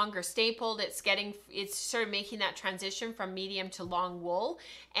Romney, it's longer stapled. It's sort of making that transition from medium to long wool,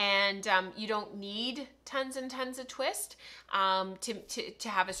 and you don't need tons and tons of twist to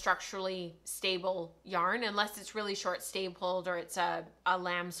have a structurally stable yarn, unless it's really short stapled or it's a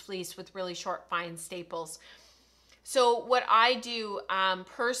lamb's fleece with really short fine staples. So what I do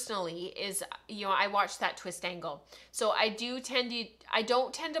personally is, I watch that twist angle. So I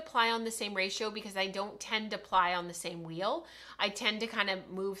don't tend to ply on the same ratio, because I don't tend to ply on the same wheel. I tend to kind of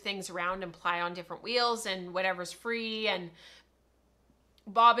move things around and ply on different wheels and whatever's free, and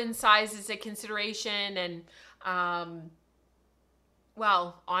bobbin size is a consideration, and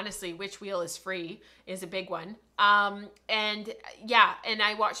well, honestly, which wheel is free is a big one. And yeah, and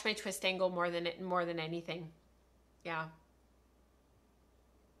I watch my twist angle more than anything. Yeah.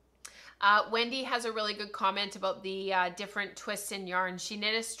 Wendy has a really good comment about the different twists in yarn. She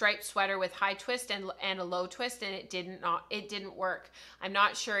knit a striped sweater with high twist and a low twist, and it didn't work. I'm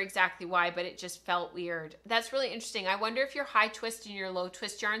not sure exactly why, but it just felt weird. That's really interesting. I wonder if your high twist and your low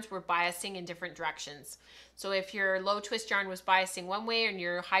twist yarns were biasing in different directions. So if your low twist yarn was biasing one way and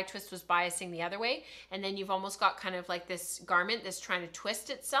your high twist was biasing the other way, and then you've almost got kind of like this garment that's trying to twist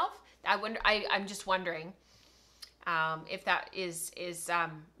itself. I'm just wondering if that is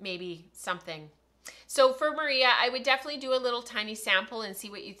maybe something. So for Maria, I would definitely do a little tiny sample and see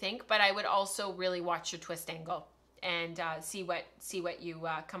what you think, but I would also really watch your twist angle and see what you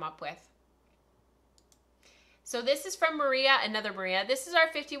come up with. So this is from Maria, another Maria. This is our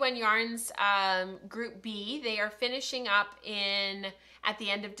 51 Yarns Group B. They are finishing up at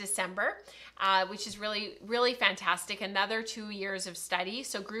the end of December, which is really, really fantastic. Another 2 years of study.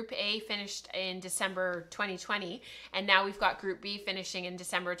 So Group A finished in December 2020, and now we've got Group B finishing in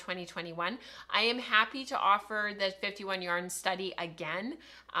December 2021. I am happy to offer the 51 Yarns study again,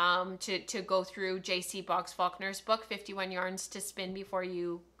 to go through J.C. Boggs Faulkner's book, 51 Yarns to Spin Before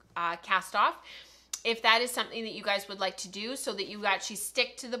You Cast Off. if that is something that you guys would like to do so that you actually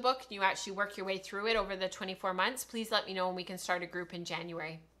stick to the book and you actually work your way through it over the 24 months, please let me know and we can start a group in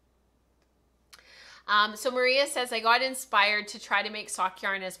January. So Maria says, I got inspired to try to make sock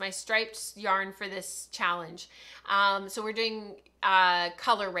yarn as my striped yarn for this challenge. So we're doing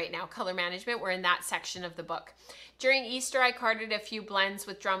color right now, color management. We're in that section of the book. During Easter, I carded a few blends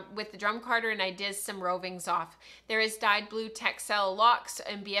with the drum carder, and I did some rovings off. There is dyed blue Texel locks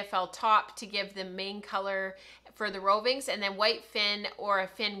and BFL top to give the main color for the rovings, and then white fin or a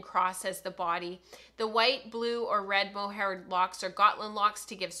fin cross as the body. The white, blue, or red mohair locks are Gotland locks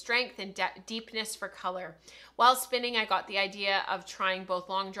to give strength and deepness for color. While spinning, I got the idea of trying both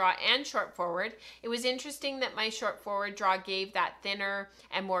long draw and short forward. It was interesting that my short forward draw gave that thinner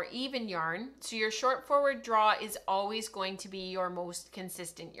and more even yarn. So your short forward draw is always going to be your most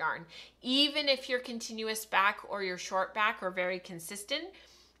consistent yarn. Even if your continuous back or your short back are very consistent,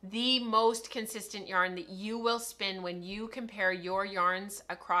 the most consistent yarn that you will spin when you compare your yarns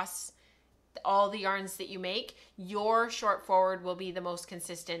across all the yarns that you make, your short forward will be the most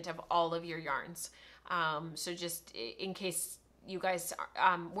consistent of all of your yarns. So just in case you guys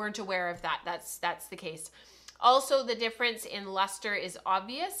weren't aware of that, that's the case. Also, the difference in luster is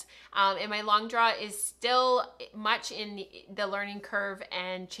obvious, and my long draw is still much in the learning curve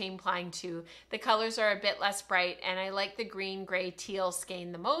and chain plying too. The colors are a bit less bright, and I like the green, gray, teal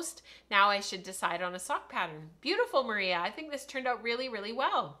skein the most. Now I should decide on a sock pattern. Beautiful, Maria. I think this turned out really, really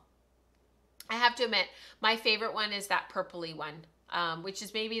well. I have to admit, my favorite one is that purpley one, which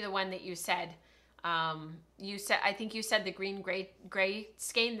is maybe the one that you said. I think you said the green gray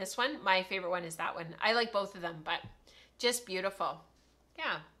skein, this one. My favorite one is that one. I like both of them, but just beautiful.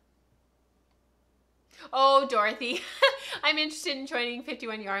 Yeah. Oh, Dorothy, I'm interested in joining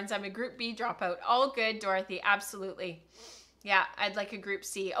 51 Yarns. I'm a Group B dropout. All good, Dorothy. Absolutely. Yeah, I'd like a Group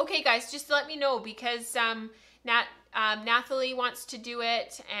C. Okay, guys, just let me know because Nathalie wants to do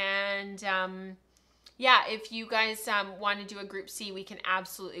it, and yeah, if you guys want to do a Group C, we can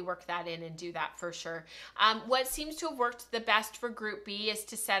absolutely work that in and do that for sure. What seems to have worked the best for Group B is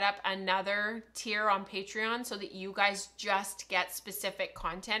to set up another tier on Patreon so that you guys just get specific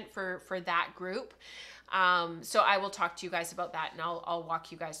content for that group. So I will talk to you guys about that, and I'll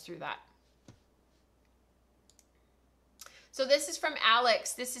walk you guys through that. So this is from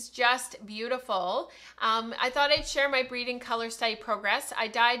Alex. This is just beautiful. I thought I'd share my breeding color study progress. I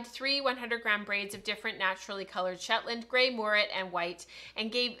dyed 3 100-gram braids of different naturally colored Shetland, gray, Murret, and white,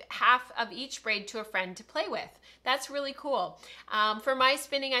 and gave half of each braid to a friend to play with. That's really cool. For my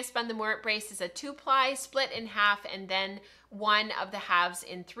spinning, I spun the Murret brace as a 2-ply, split in half, and then one of the halves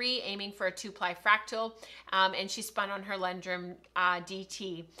in 3, aiming for a 2-ply fractal, and she spun on her Lundrum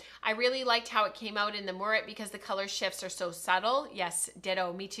DT. I really liked how it came out in the Murret because the color shifts are so subtle. Yes,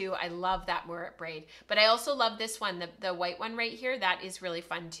 ditto, me too. I love that Murret braid, but I also love this one, the white one right here. That is really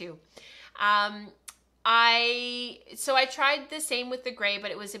fun too. So I tried the same with the gray,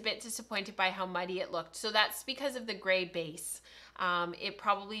 but it was a bit disappointed by how muddy it looked. So that's because of the gray base. It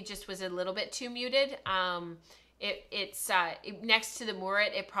probably just was a little bit too muted. Next to the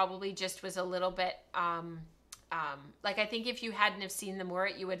Murret, it probably just was a little bit, like I think if you hadn't have seen the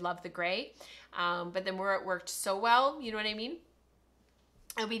Murret, you would love the gray. But the Murret worked so well, you know what I mean?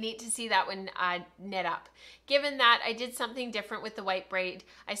 It'll be neat to see that one knit up. Given that, I did something different with the white braid.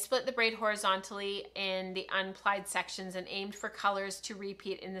 I split the braid horizontally in the unplied sections and aimed for colors to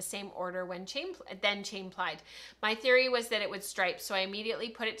repeat in the same order when chain plied. My theory was that it would stripe, so I immediately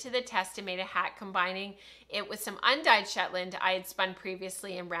put it to the test and made a hat combining it with some undyed Shetland I had spun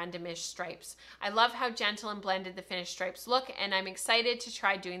previously in randomish stripes. I love how gentle and blended the finished stripes look, and I'm excited to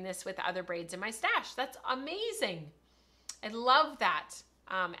try doing this with other braids in my stash. That's amazing. I love that.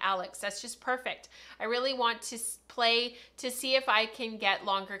 Alex, that's just perfect. I really want to play to see if I can get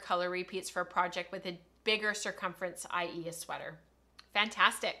longer color repeats for a project with a bigger circumference, i.e. a sweater.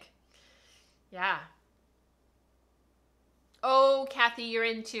 Fantastic. Yeah. Oh, Kathy, you're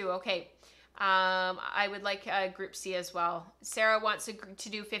in too. Okay. I would like a Group C as well. Sarah wants to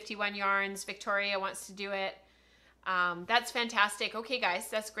do 51 yarns. Victoria wants to do it. That's fantastic. Okay, guys,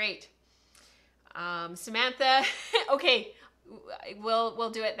 that's great. Samantha, okay. We'll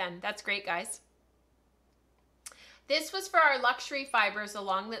do it then. That's great, guys. This was for our luxury fibers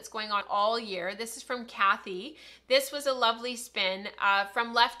along that's going on all year. This is from Kathy. This was a lovely spin.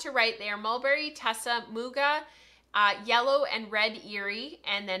 From left to right, they are mulberry, Tessa, Muga, yellow and red Erie,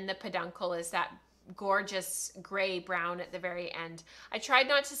 and then the peduncle is that gorgeous gray brown at the very end. I tried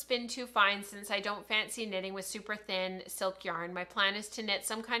not to spin too fine since I don't fancy knitting with super thin silk yarn. My plan is to knit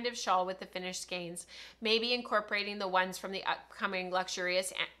some kind of shawl with the finished skeins, maybe incorporating the ones from the upcoming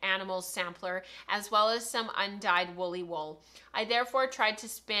Luxurious Animals sampler, as well as some undyed woolly wool. I therefore tried to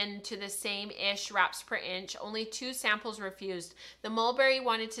spin to the same-ish wraps per inch. Only 2 samples refused. The mulberry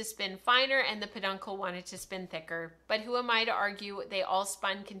wanted to spin finer and the peduncle wanted to spin thicker. But who am I to argue? They all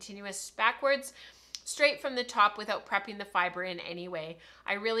spun continuous backwards, straight from the top without prepping the fiber in any way.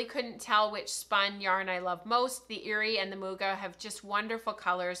 I really couldn't tell which spun yarn I love most. The Erie and the Muga have just wonderful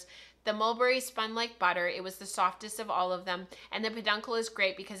colors. The mulberry spun like butter. It was the softest of all of them. And the peduncle is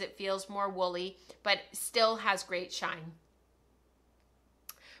great because it feels more woolly, but still has great shine.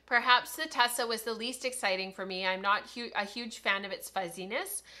 Perhaps the Tussa was the least exciting for me. I'm not a huge fan of its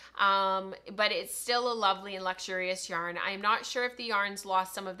fuzziness, but it's still a lovely and luxurious yarn. I'm not sure if the yarns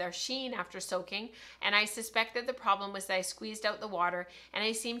lost some of their sheen after soaking, and I suspect that the problem was that I squeezed out the water, and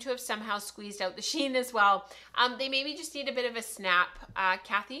I seem to have somehow squeezed out the sheen as well. They maybe just need a bit of a snap,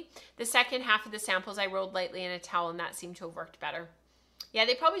 Kathy. The second half of the samples I rolled lightly in a towel, and that seemed to have worked better. Yeah,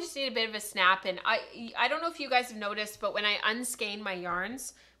 they probably just need a bit of a snap, and I don't know if you guys have noticed, but when I unskein my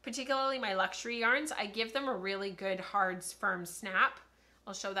yarns, particularly my luxury yarns, I give them a really good, hard, firm snap.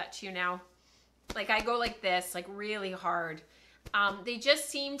 I'll show that to you now. Like I go like this, like really hard. They just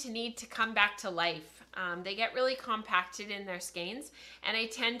seem to need to come back to life. They get really compacted in their skeins, and I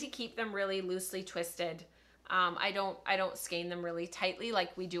tend to keep them really loosely twisted. I don't skein them really tightly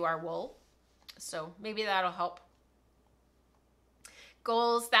like we do our wool. So maybe that'll help.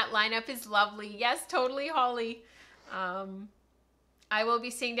 Goals, that lineup is lovely. Yes, totally, Holly. I will be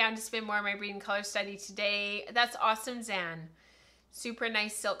sitting down to spin more of my breeding color study today. That's awesome, Zan. Super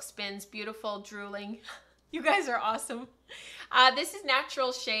nice silk spins, beautiful drooling. You guys are awesome. This is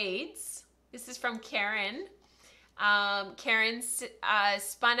Natural Shades. This is from Karen. Karen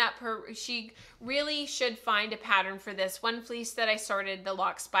spun up she really should find a pattern for this. One fleece that I sorted the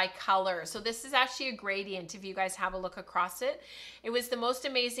locks by color. So this is actually a gradient if you guys have a look across it. It was the most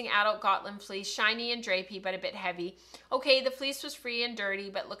amazing adult Gotland fleece, shiny and drapey, but a bit heavy. Okay, the fleece was free and dirty,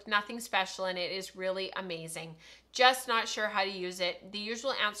 but looked nothing special, and it is really amazing. Just not sure how to use it. The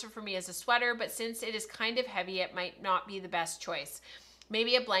usual answer for me is a sweater, but since it is kind of heavy, it might not be the best choice.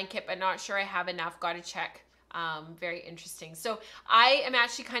 Maybe a blanket, but not sure I have enough. Gotta check. Very interesting. So I am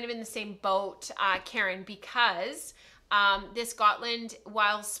actually kind of in the same boat, Karen, because this Gotland,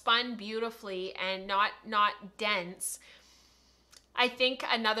 while spun beautifully and not dense, I think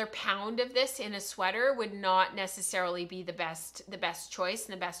another pound of this in a sweater would not necessarily be the best choice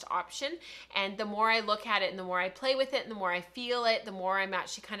and the best option. And the more I look at it and the more I play with it and the more I feel it, the more I'm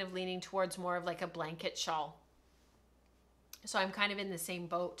actually kind of leaning towards more of like a blanket shawl. So I'm kind of in the same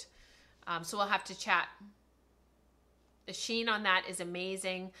boat. So we'll have to chat. The sheen on that is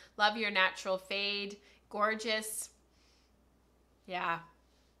amazing. Love your natural fade. Gorgeous. Yeah,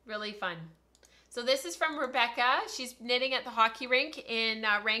 really fun. So this is from Rebecca. She's knitting at the hockey rink in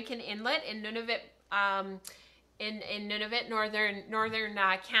Rankin Inlet in Nunavut, in Nunavut, northern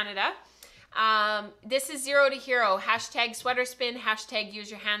Canada. This is Zero to Hero. Hashtag sweater spin, hashtag use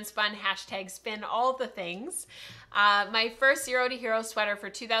your hand spun, hashtag spin all the things. My first Zero to Hero sweater for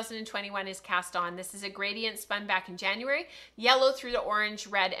 2021 is cast on. This is a gradient spun back in January, yellow through the orange,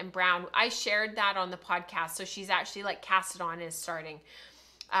 red, and brown. I shared that on the podcast, so she's actually like cast it on is starting.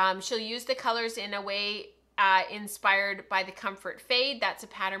 She'll use the colors in a way inspired by the Comfort Fade. That's a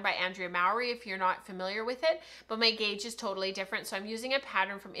pattern by Andrea Mowry if you're not familiar with it, but my gauge is totally different, so I'm using a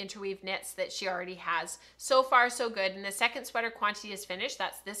pattern from Interweave Knits that she already has. So far so good, and the second sweater quantity is finished.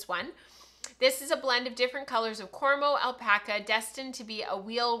 That's this one. This is a blend of different colors of Cormo alpaca, destined to be a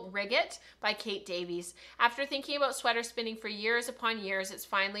wheel rigget by Kate Davies. After thinking about sweater spinning for years upon years, it's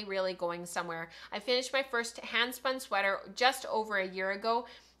finally really going somewhere. I finished my first hand spun sweater just over a year ago.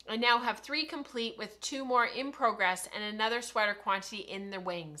 I now have 3 complete with 2 more in progress and another sweater quantity in the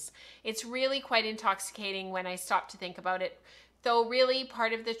wings. It's really quite intoxicating when I stop to think about it, though really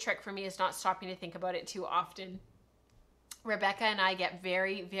part of the trick for me is not stopping to think about it too often. Rebecca and I get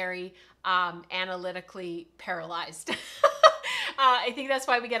very, very analytically paralyzed. I think that's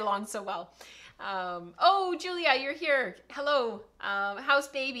why we get along so well. Oh, Julia, you're here. Hello. How's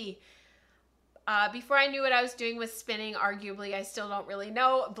baby? Before I knew what I was doing with spinning, arguably, I still don't really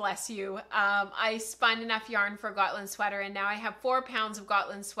know. Bless you. I spun enough yarn for a Gotland sweater, and now I have 4 pounds of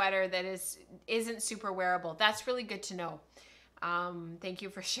Gotland sweater that isn't super wearable. That's really good to know. Thank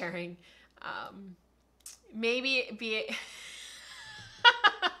you for sharing. Maybe be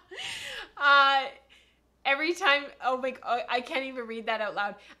Every time, oh my, oh, I can't even read that out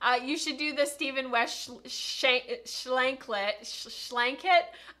loud. You should do the Stephen West Schlanket,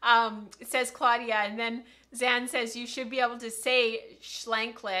 says Claudia. And then Zan says you should be able to say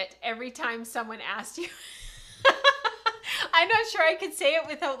Schlanklet every time someone asks you. I'm not sure I could say it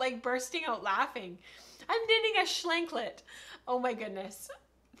without like bursting out laughing. I'm knitting a Schlanklet. Oh my goodness.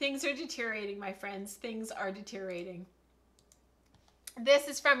 Things are deteriorating, my friends. Things are deteriorating. This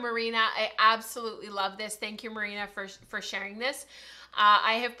is from Marina. I absolutely love this. Thank you, Marina, for sharing this.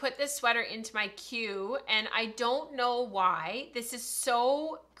 I have put this sweater into my queue, and I don't know why. This is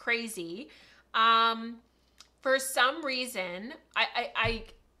so crazy. For some reason,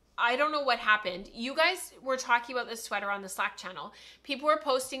 I don't know what happened. You guys were talking about this sweater on the Slack channel. People were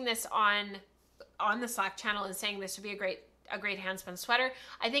posting this on the Slack channel and saying this would be a great handspun sweater.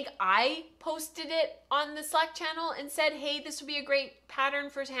 I think I posted it on the Slack channel and said, hey, this would be a great pattern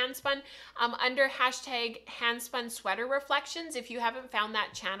for handspun, under hashtag handspun sweater reflections. If you haven't found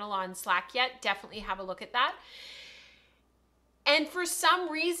that channel on Slack yet, definitely have a look at that. And for some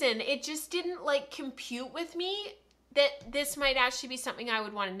reason, it just didn't like compute with me that this might actually be something I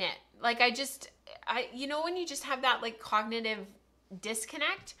would want to knit. Like you know, when you just have that like cognitive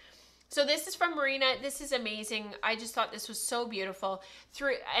disconnect. So this is from Marina. This is amazing. I just thought this was so beautiful.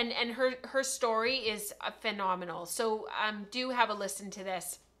 And her story is phenomenal. So do have a listen to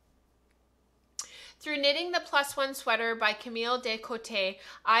this. Through knitting the Plus One sweater by Camille Descote,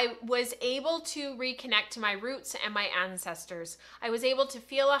 I was able to reconnect to my roots and my ancestors. I was able to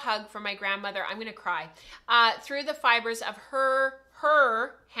feel a hug from my grandmother. I'm gonna cry. Through the fibers of her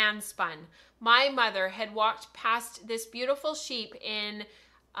handspun. My mother had walked past this beautiful sheep in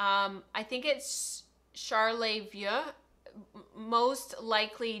I think it's Charlevoix, most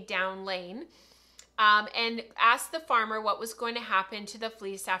likely down lane, and asked the farmer what was going to happen to the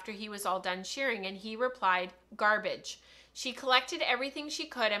fleece after he was all done shearing, and he replied, garbage. She collected everything she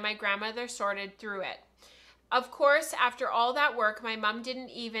could, and my grandmother sorted through it. Of course, after all that work, my mom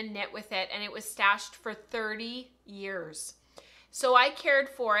didn't even knit with it, and it was stashed for 30 years. So I cared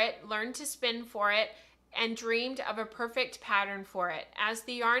for it, learned to spin for it, and dreamed of a perfect pattern for it. As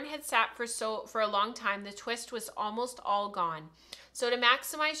the yarn had sat for a long time, the twist was almost all gone. So to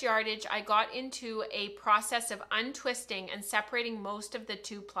maximize yardage, I got into a process of untwisting and separating most of the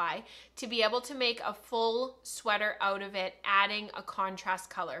 2-ply to be able to make a full sweater out of it, adding a contrast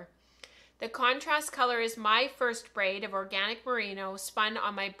color. The contrast color is my first braid of organic merino spun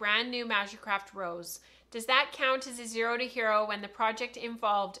on my brand new Magicraft Rose. Does that count as a 0 to hero when the project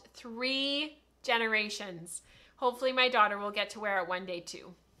involved 3 generations? Hopefully my daughter will get to wear it one day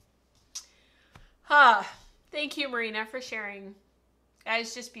too. Thank you, Marina, for sharing. That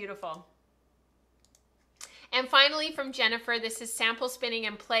is just beautiful. And finally from Jennifer, this is sample spinning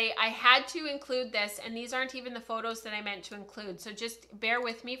and play. I had to include this, and these aren't even the photos that I meant to include. So just bear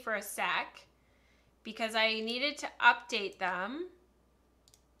with me for a sec because I needed to update them.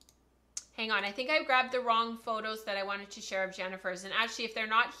 Hang on, I think I grabbed the wrong photos that I wanted to share of Jennifer's. And actually, if they're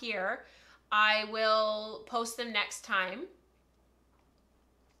not here, I will post them next time.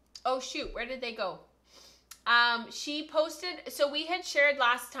 Oh shoot, where did they go? She posted, so we had shared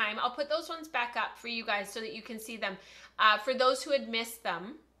last time. I'll put those ones back up for you guys so that you can see them. For those who had missed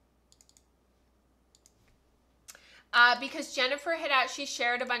them. Because Jennifer had actually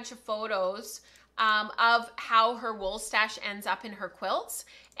shared a bunch of photos of how her wool stash ends up in her quilts.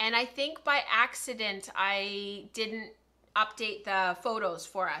 And I think by accident, I didn't update the photos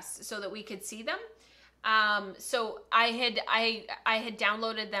for us so that we could see them. So I had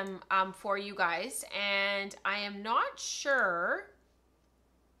downloaded them for you guys, and I am not sure.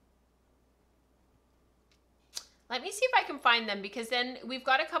 Let me see if I can find them, because then we've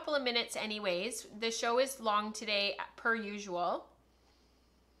got a couple of minutes anyways. The show is long today per usual.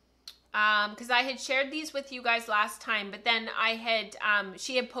 Because I had shared these with you guys last time, but then I had,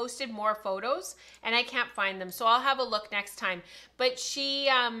 she had posted more photos and I can't find them. So I'll have a look next time. But she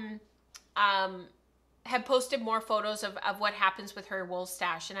had posted more photos of what happens with her wool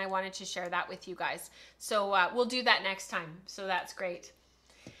stash, and I wanted to share that with you guys. So we'll do that next time. So that's great.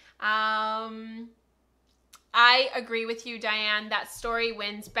 I agree with you, Diane. That story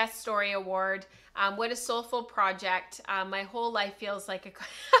wins Best Story Award. What a soulful project. My whole life feels like a...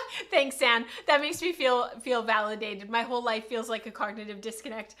 Thanks, Anne. That makes me feel validated. My whole life feels like a cognitive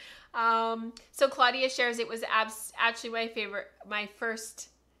disconnect. So Claudia shares it was actually my first...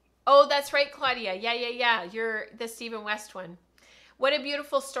 Oh, that's right, Claudia. Yeah. You're the Stephen West one. What a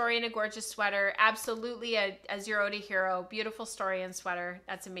beautiful story and a gorgeous sweater. Absolutely a 0 to hero. Beautiful story and sweater.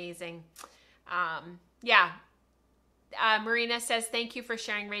 That's amazing. Yeah. Marina says, thank you for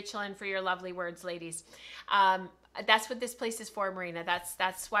sharing, Rachel, and for your lovely words, ladies. That's what this place is for, Marina.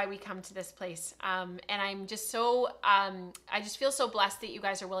 That's why we come to this place. And I'm just so, I just feel so blessed that you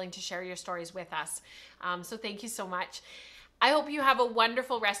guys are willing to share your stories with us. So thank you so much. I hope you have a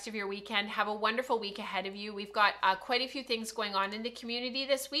wonderful rest of your weekend. Have a wonderful week ahead of you. We've got quite a few things going on in the community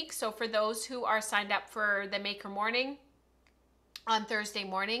this week. So for those who are signed up for the Maker Morning on Thursday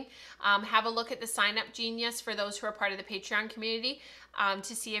morning, have a look at the Sign Up Genius for those who are part of the Patreon community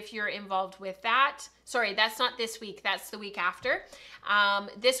to see if you're involved with that. Sorry, that's not this week. That's the week after.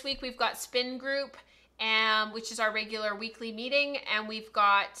 This week we've got Spin Group, which is our regular weekly meeting, and we've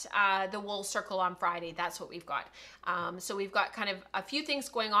got the Wool Circle on Friday. That's what we've got. So we've got kind of a few things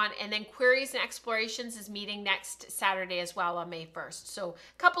going on, and then Queries and Explorations is meeting next Saturday as well on May 1st. So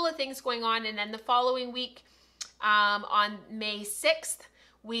a couple of things going on, and then the following week on May 6th,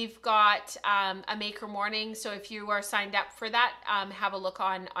 we've got a Maker Morning. So if you are signed up for that, have a look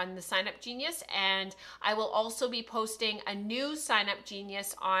on the Sign Up Genius. And I will also be posting a new Sign Up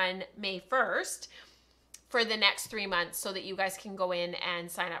Genius on May 1st for the next 3 months so that you guys can go in and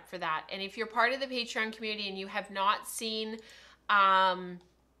sign up for that. And if you're part of the Patreon community and you have not seen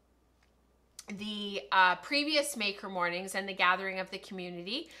the previous Maker Mornings and the gathering of the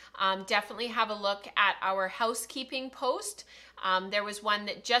community, definitely have a look at our housekeeping post. There was one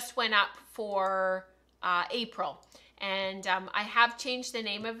that just went up for April, and I have changed the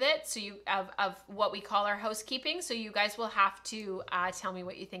name of it, so of what we call our housekeeping, so you guys will have to tell me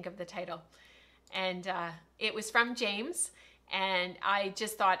what you think of the title. And it was from James, and I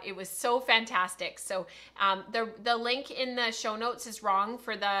just thought it was so fantastic. So the link in the show notes is wrong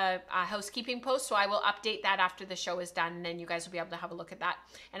for the housekeeping post, so I will update that after the show is done, and then you guys will be able to have a look at that.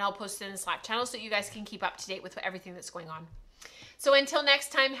 And I'll post it in the Slack channel so you guys can keep up to date with everything that's going on. So until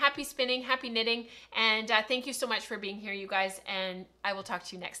next time, happy spinning, happy knitting, and thank you so much for being here, you guys, and I will talk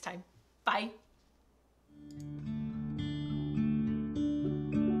to you next time. Bye.